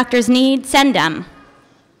commencing doctors need, send them.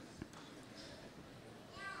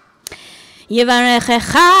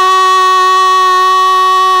 Yivarechecha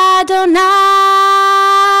Adonai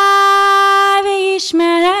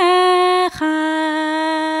v'yishmerecha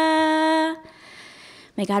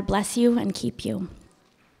May God bless you and keep you.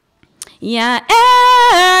 Ya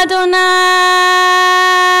Adonai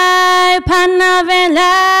panav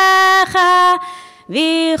elecha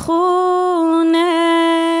v'chuneka.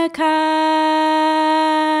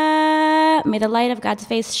 May the light of God's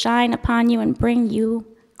face shine upon you and bring you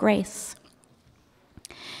grace.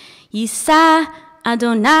 Yisa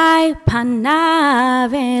Adonai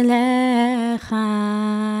panav elecha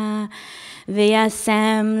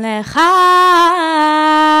v'yasem lecha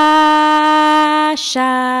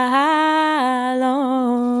shalom.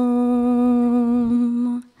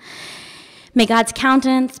 May God's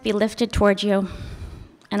countenance be lifted toward you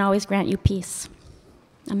and always grant you peace.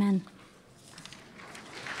 Amen.